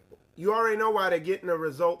get. You already know why they're getting the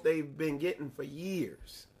result they've been getting for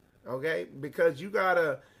years. Okay? Because you got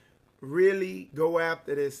to really go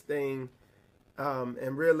after this thing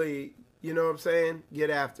and really, you know what I'm saying, get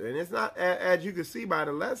after it. And it's not, as you can see by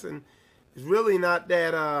the lesson, it's really not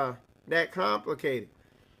that that complicated.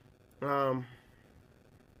 Okay, I'm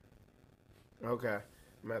going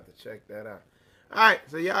to have to check that out. All right,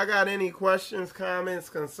 so y'all got any questions, comments,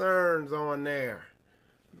 concerns on there?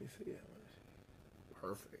 Let me see.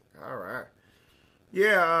 Perfect. All right.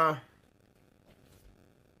 Yeah.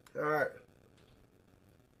 All right.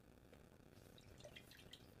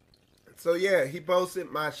 So yeah, he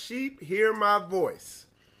posted, my sheep hear my voice.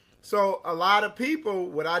 So a lot of people,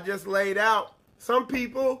 what I just laid out, some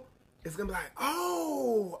people, it's going to be like,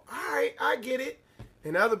 oh, all right, I get it.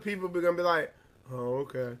 And other people are going to be like, oh,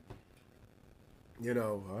 okay. You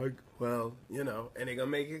know, and they're going to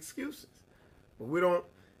make excuses. But we don't,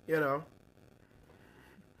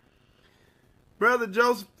 Brother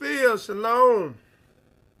Joseph Fields, shalom.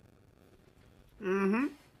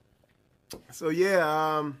 So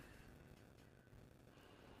yeah,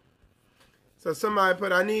 So somebody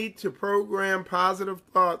put, I need to program positive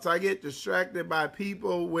thoughts. I get distracted by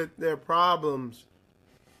people with their problems.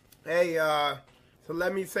 Hey, so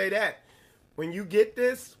let me say that. When you get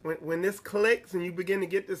this, when this clicks and you begin to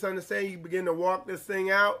get this understanding, you begin to walk this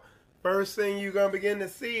thing out, first thing you're going to begin to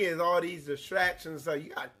see is all these distractions. So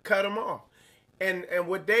you got to cut them off. And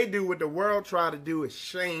what they do, what the world try to do is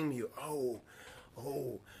shame you. Oh,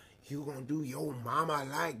 you going to do your mama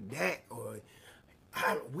like that? Or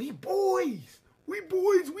we boys, we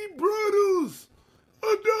brothers.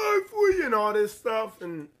 I die for you and all this stuff.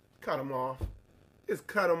 And cut them off. Just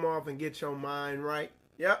cut them off and get your mind right.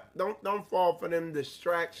 Yep, don't fall for them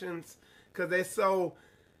distractions because they're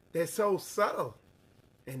so subtle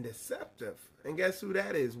and deceptive. And guess who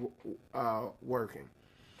that is working?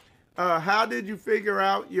 How did you figure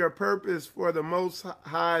out your purpose for the Most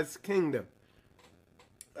High's kingdom?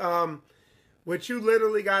 What you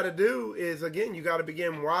literally got to do is, again, you got to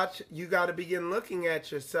begin looking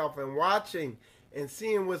at yourself and watching and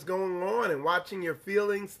seeing what's going on and watching your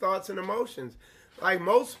feelings, thoughts, and emotions. Like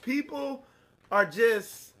most people are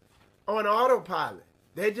just on autopilot.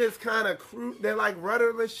 They just kind of cruise. They're like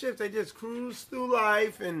rudderless ships. They just cruise through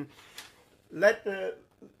life and let the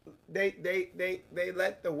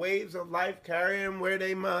waves of life carry them where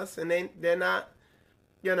they must. And they're not,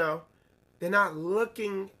 they're not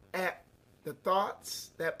looking at the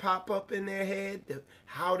thoughts that pop up in their head,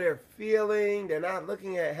 how they're feeling. They're not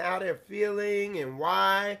looking at how they're feeling and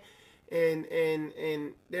why, and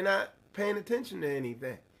they're not paying attention to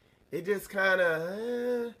anything. It just kind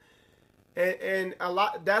of, and a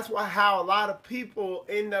lot. That's how a lot of people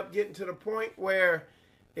end up getting to the point where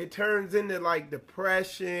it turns into like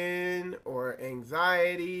depression or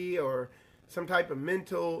anxiety or some type of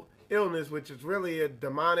mental illness, which is really a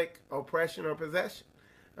demonic oppression or possession.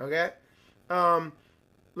 Okay,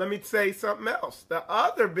 let me say something else. The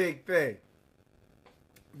other big thing.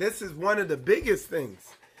 This is one of the biggest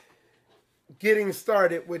things. Getting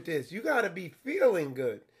started with this, you got to be feeling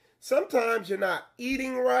good. Sometimes you're not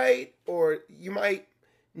eating right, or you might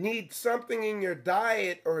need something in your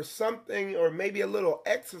diet or something, or maybe a little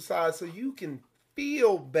exercise so you can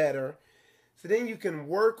feel better. So then you can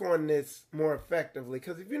work on this more effectively.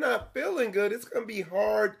 Because if you're not feeling good, it's going to be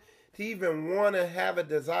hard to even want to have a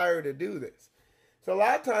desire to do this. So a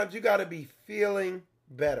lot of times you got to be feeling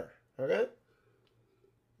better. Okay?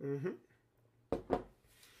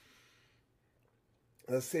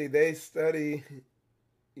 Let's see, they study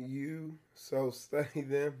you, so study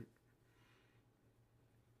them.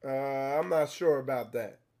 I'm not sure about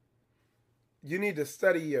that. You need to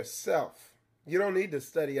study yourself. You don't need to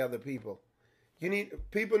study other people.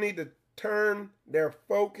 People need to turn their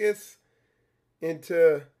focus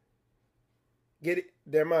into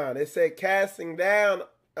their mind. They say casting down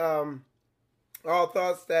all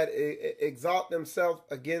thoughts that exalt themselves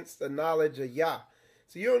against the knowledge of Yah.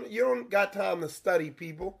 So you don't got time to study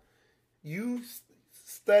people. You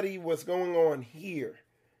study what's going on here.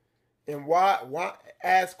 And why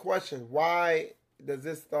ask questions. Why does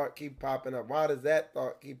this thought keep popping up? Why does that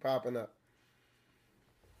thought keep popping up?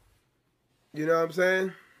 You know what I'm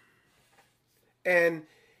saying? And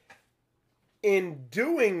in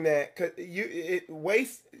doing that, you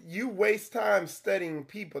waste time studying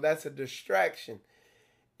people. That's a distraction.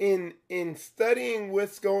 In studying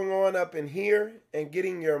what's going on up in here and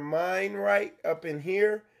getting your mind right up in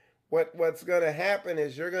here, what's going to happen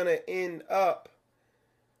is you're going to end up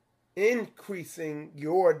increasing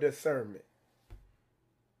your discernment.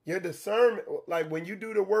 Your discernment, like when you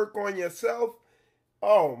do the work on yourself,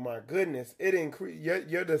 oh my goodness, it increase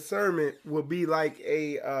your discernment will be like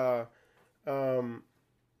a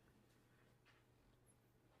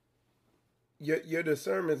your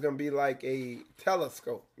discernment is gonna be like a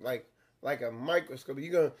telescope, like a microscope.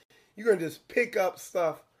 You're gonna just pick up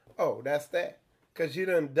stuff. Oh, that's that, because you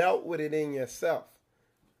done dealt with it in yourself.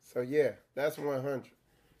 So yeah, that's 100.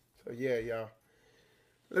 So yeah, y'all.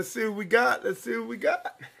 Let's see what we got.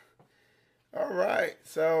 All right.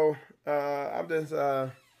 So I'm just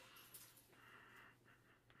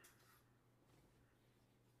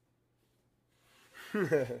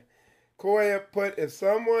Koya put, if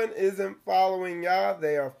someone isn't following Yah,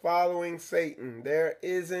 they are following Satan. There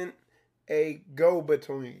isn't a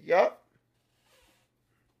go-between. Yup.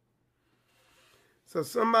 So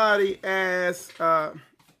somebody asked,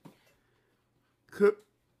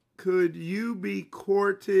 could you be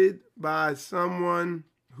courted by someone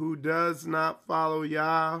who does not follow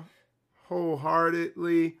Yah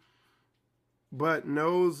wholeheartedly but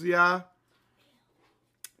knows Yah?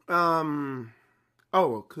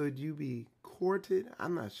 Could you be courted?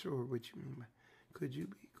 I'm not sure what you mean by could you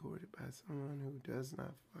be courted by someone who does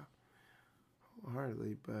not follow.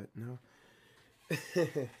 wholeheartedly, but no.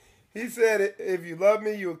 He said, if you love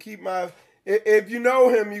me, you'll keep my... If you know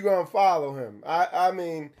him, you're going to follow him. I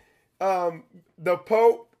mean, the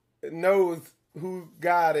Pope knows who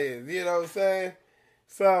God is. You know what I'm saying?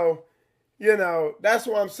 So, you know, that's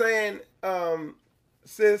what I'm saying,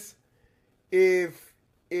 sis. If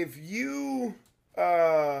you...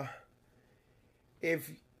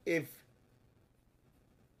 if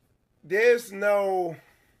there's no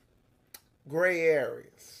gray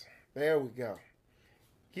areas, there we go.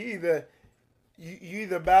 You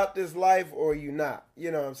either about this life or you not. You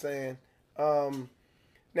know what I'm saying?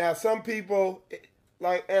 Now some people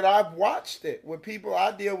like, and I've watched it with people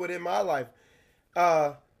I deal with in my life.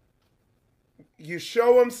 You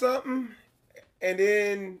show them something, and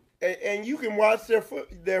then and you can watch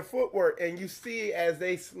their footwork, and you see as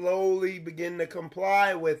they slowly begin to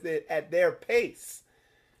comply with it at their pace.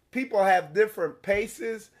 People have different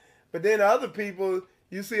paces, but then other people,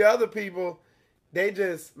 you see other people, they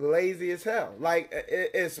just lazy as hell. Like,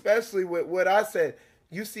 especially with what I said,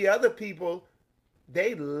 you see other people,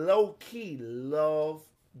 they low-key love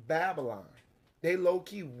Babylon. They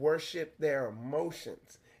low-key worship their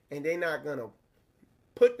emotions, and they're not going to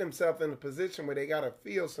put themselves in a position where they got to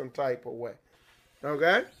feel some type of way.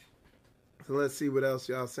 Okay? So let's see what else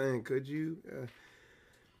y'all saying. Could you?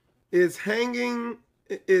 Is hanging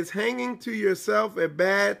to yourself a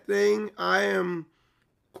bad thing? I am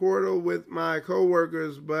cordial with my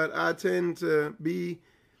coworkers, but I tend to be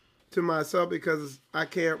to myself because I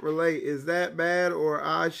can't relate. Is that bad, or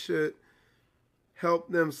I should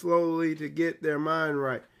help them slowly to get their mind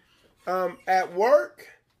right? At work,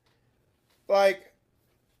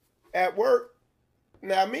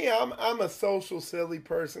 now me, I'm a social, silly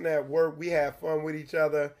person at work. We have fun with each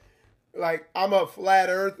other. Like, I'm a flat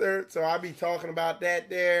earther, so I be talking about that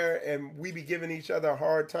there, and we be giving each other a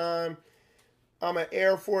hard time. I'm an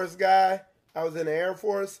Air Force guy. I was in the Air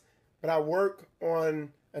Force, but I work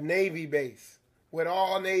on a Navy base with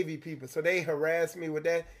all Navy people, so they harass me with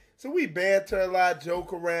that. So we banter a lot,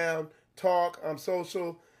 joke around, talk. I'm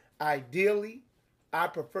social. Ideally, I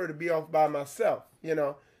prefer to be off by myself, you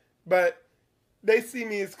know. But they see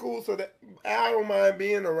me in school, so that I don't mind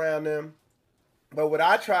being around them. But what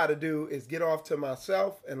I try to do is get off to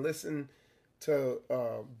myself and listen to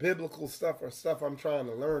biblical stuff or stuff I'm trying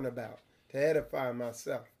to learn about to edify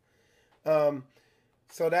myself.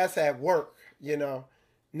 So that's at work, you know.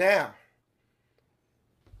 Now,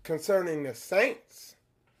 concerning the saints,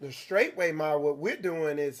 the straight way, what we're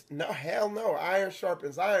doing is, no, hell no, iron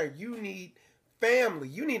sharpens iron. You need family.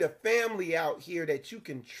 You need a family out here that you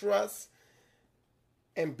can trust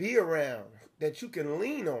and be around, that you can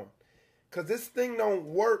lean on. Because this thing don't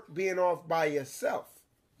work being off by yourself.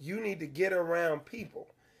 You need to get around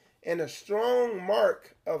people. And a strong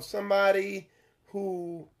mark of somebody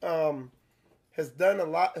who has done a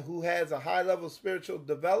lot, who has a high level of spiritual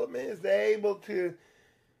development, is they're able to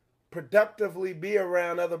productively be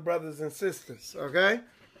around other brothers and sisters, okay?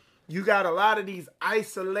 You got a lot of these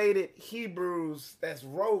isolated Hebrews that's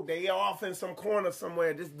rogue. They off in some corner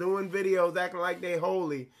somewhere just doing videos, acting like they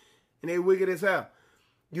holy, and they wicked as hell.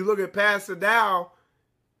 You look at Pastor Dow,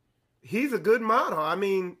 he's a good model. I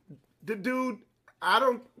mean, the dude, I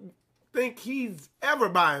don't think he's ever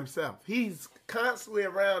by himself. He's constantly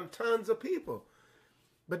around tons of people.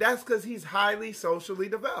 But that's because he's highly socially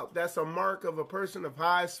developed. That's a mark of a person of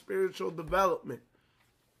high spiritual development.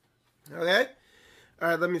 Okay? All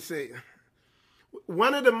right, let me see.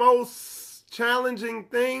 One of the most challenging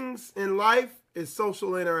things in life is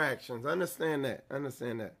social interactions. Understand that.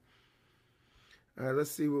 All right,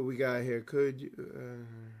 let's see what we got here. Could you...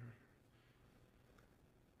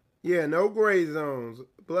 yeah, no gray zones.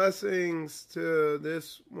 Blessings to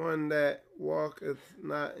this one that walketh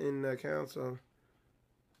not in the counsel.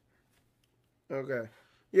 Okay.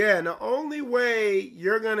 Yeah, and the only way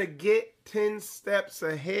you're going to get 10 steps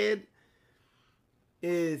ahead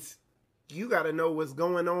is you got to know what's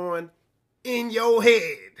going on in your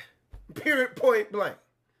head. Period, point blank.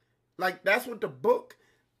 Like, that's what the book,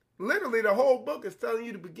 literally the whole book is telling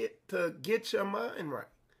you to get your mind right.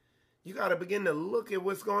 You got to begin to look at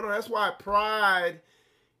what's going on. That's why pride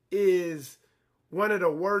is one of the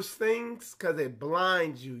worst things, because it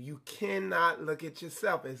blinds you. You cannot look at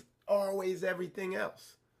yourself. It's always everything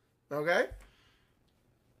else. Okay?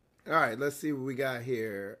 All right, let's see what we got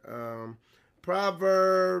here.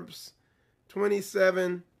 Proverbs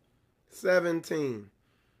 27:17,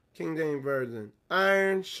 King James Version.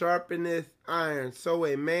 Iron sharpeneth iron, so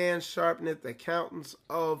a man sharpeneth the countenance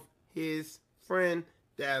of his friend.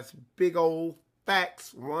 That's big old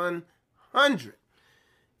facts 100.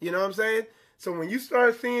 You know what I'm saying? So when you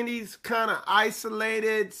start seeing these kind of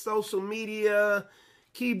isolated social media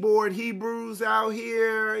keyboard Hebrews out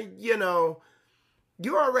here, you know,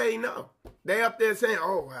 you already know. They up there saying,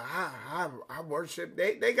 oh, well, I worship.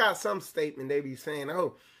 They got some statement they be saying,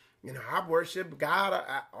 oh, you know, I worship God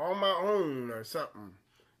on my own or something.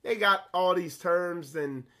 They got all these terms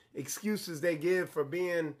and excuses they give for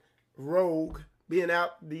being rogue, being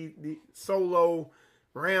out the solo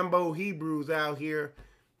Rambo Hebrews out here.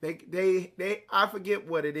 They I forget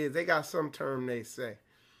what it is. They got some term they say.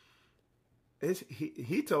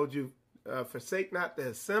 He told you, forsake not the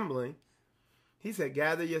assembling. He said,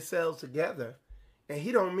 gather yourselves together. And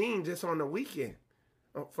he don't mean just on the weekend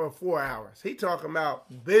for 4 hours. He talking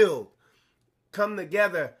about build, come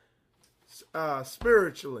together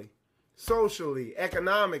spiritually, socially,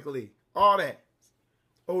 economically, all that.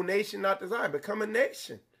 Oh, nation not desired, become a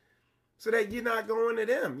nation. So that you're not going to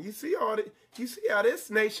them. You see how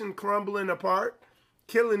this nation crumbling apart,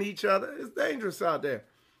 killing each other. It's dangerous out there.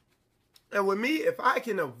 And with me, if I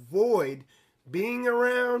can avoid being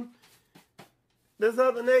around these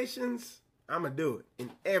other nations, I'm going to do it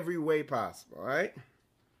in every way possible, all right?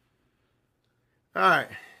 All right.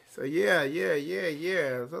 So, yeah. So,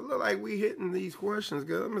 it look like we hitting these questions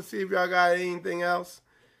good. Let me see if y'all got anything else.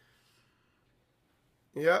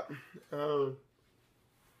 Yep. So,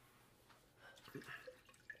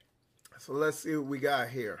 let's see what we got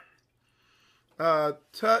here.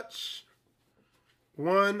 Touch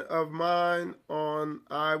one of mine on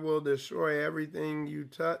I will destroy everything you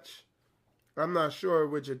touch. I'm not sure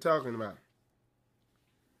what you're talking about.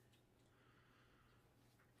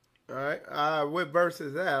 All right. What verse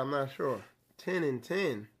is that? I'm not sure. 10 and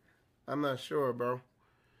 10. I'm not sure, bro.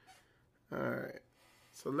 All right.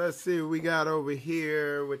 So let's see what we got over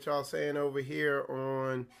here. What y'all saying over here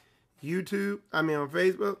on YouTube? I mean on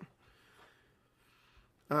Facebook.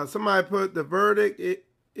 Somebody put the verdict. It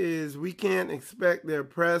is we can't expect the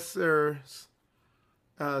oppressor's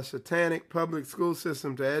satanic public school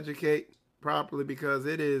system to educate properly because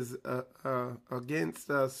it is against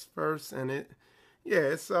us first, and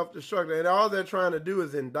it's self-destructive. And all they're trying to do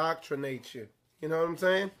is indoctrinate you. You know what I'm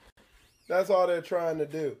saying? That's all they're trying to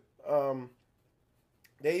do.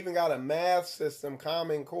 They even got a math system,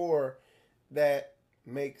 Common Core, that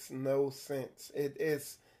makes no sense. It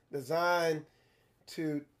is designed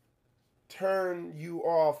to turn you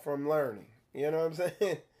off from learning. You know what I'm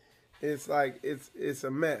saying? It's like, it's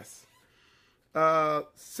a mess.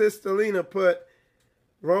 Sister Lena put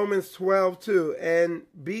Romans 12:2, and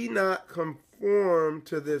be not conformed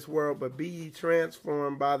to this world, but be ye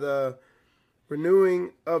transformed by the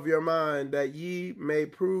renewing of your mind, that ye may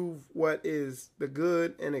prove what is the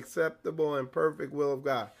good and acceptable and perfect will of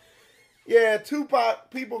God. Yeah,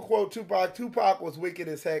 Tupac, people quote Tupac. Tupac was wicked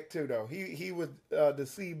as heck too, though. He was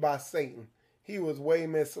deceived by Satan. He was way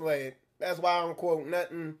misled. That's why I don't quote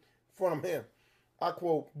nothing from him. I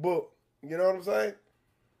quote book. You know what I'm saying?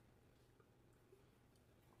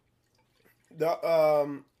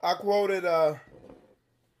 I quoted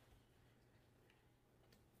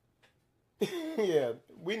yeah,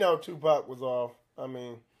 we know Tupac was off. I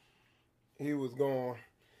mean, he was gone.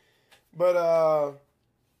 But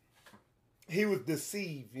he was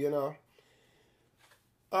deceived, you know.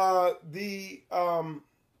 But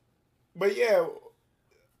yeah,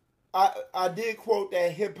 I did quote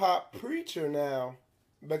that hip hop preacher now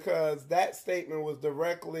because that statement was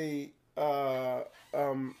directly that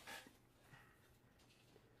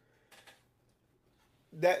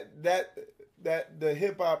the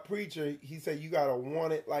hip hop preacher, he said you gotta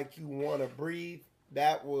want it like you want to breathe.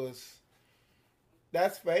 That's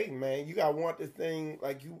fake, man. You gotta want this thing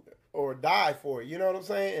like you, or die for it. You know what I'm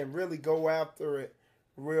saying? And really go after it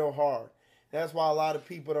real hard. That's why a lot of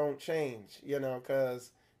people don't change, you know,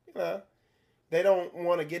 because, you know, they don't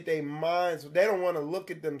want to get their minds, they don't want to look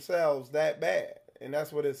at themselves that bad. And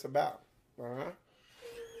that's what it's about. All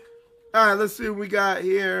right, let's see what we got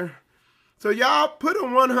here. So y'all put a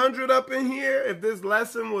 100 up in here. If this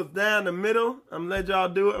lesson was down the middle, I'm going to let y'all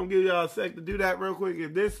do it. I'm going to give y'all a sec to do that real quick.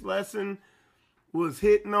 If this lesson was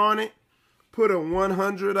hitting on it, put a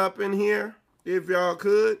 100 up in here if y'all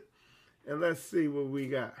could. And let's see what we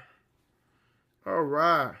got. All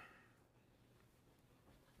right.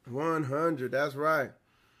 100, that's right.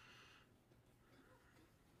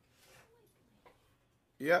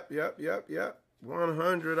 Yep.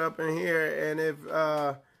 100 up in here.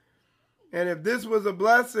 And if this was a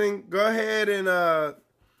blessing, go ahead and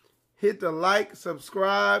hit the like,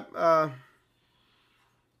 subscribe.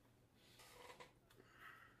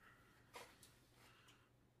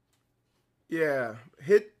 Yeah,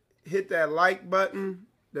 hit that like button,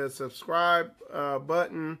 the subscribe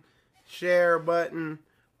button, share button,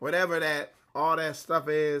 whatever that all that stuff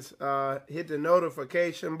is. Hit the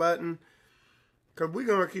notification button, because we're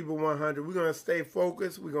going to keep it 100. We're going to stay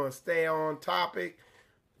focused. We're going to stay on topic.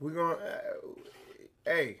 We're going to,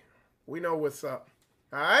 hey, we know what's up.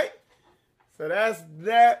 All right? So that's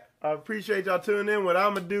that. I appreciate y'all tuning in. What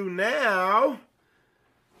I'm going to do now,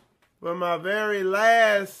 for my very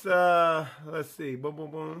last, let's see, boom,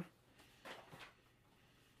 boom, boom.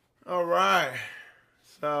 All right.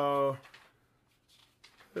 So,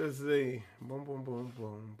 let's see. Boom, boom, boom,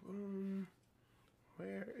 boom, boom.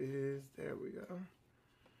 Where is, there we go.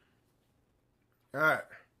 All right.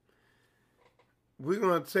 We're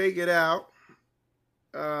going to take it out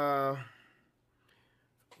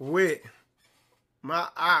with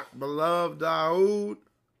my beloved Daoud,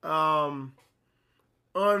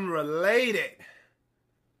 Unrelated.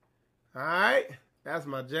 All right? That's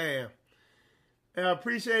my jam. And I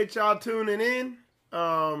appreciate y'all tuning in.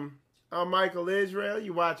 I'm Michael Israel.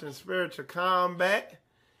 You're watching Spiritual Combat.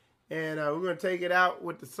 And we're going to take it out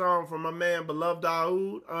with the song from my man, Beloved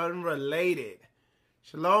Daoud, Unrelated.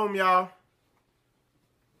 Shalom, y'all.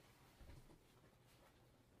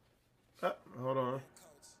 Oh, hold on.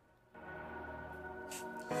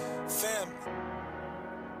 Family.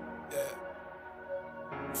 Yeah.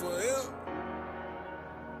 For real.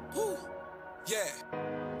 Woo. Yeah.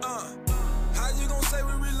 How you gonna say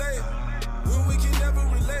we relate when we can never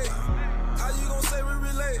relate? How you gonna say we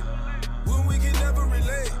relate when we can never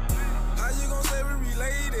relate? How you gonna say we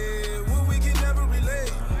related when we can never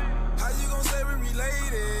relate? How you gonna say we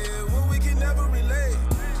related when we can never relate?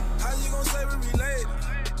 How you gonna say we related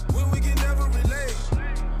when we can never relate?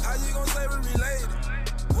 How you gonna say we related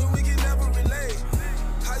when we can never relate?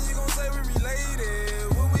 How you gonna say we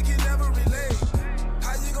related when we can never relate?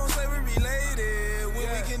 How you gonna say we related when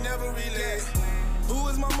we can never relate? Who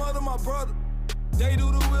is my mother, my brother? They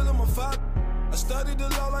do the will of my father. I studied the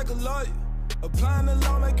law like a lawyer. Applying the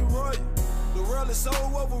law like a royal. The world is so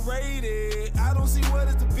overrated. I don't see what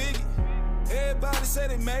is the biggie. Everybody say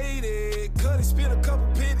they made it. Cut and spent a couple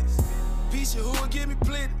pennies. Piece of who will give me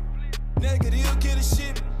plenty. Naked, he'll get a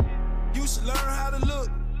shit. You should learn how to look.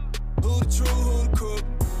 Who the true, who the crook.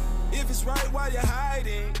 If it's right while you're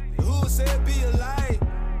hiding, who said be a lie?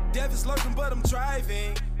 Death is lurking, but I'm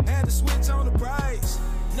driving. Had to switch on the price.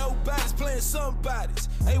 Nobody's playing somebody's.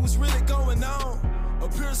 Hey, what's really going on? A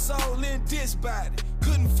pure soul in this body.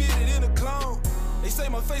 Couldn't fit it in a clone. They say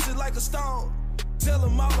my face is like a stone. Tell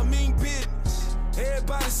them all I mean business.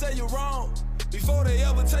 Everybody say you're wrong before they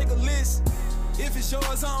ever take a list. If it's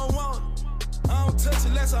yours, I don't want it. I don't touch it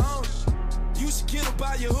unless I own it. You should get it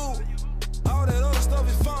by your who. All that other stuff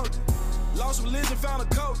is phony. Lost religion, found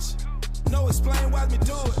a coach. No explain, watch me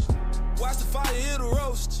do it. Watch the fire, it'll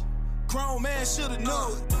roast. Grown man should've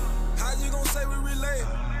known it. How you gonna say we relate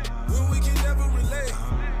when we can never relate?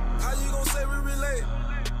 How you gonna say we relate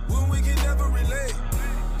when we can never relate?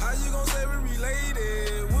 How you gonna say we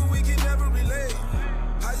related when we can never relate?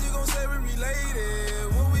 How you gonna say we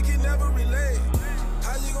related when we can never relate?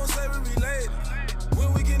 How you gonna say we related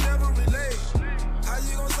when we can never relate? How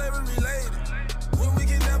you gonna say we related when we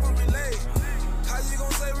can never relate? How you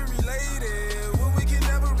gonna say we related when we can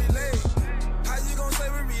never relate? How you gonna say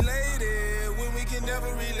we related when we can never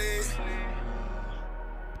relate?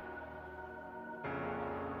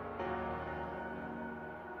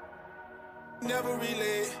 Never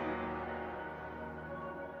relate.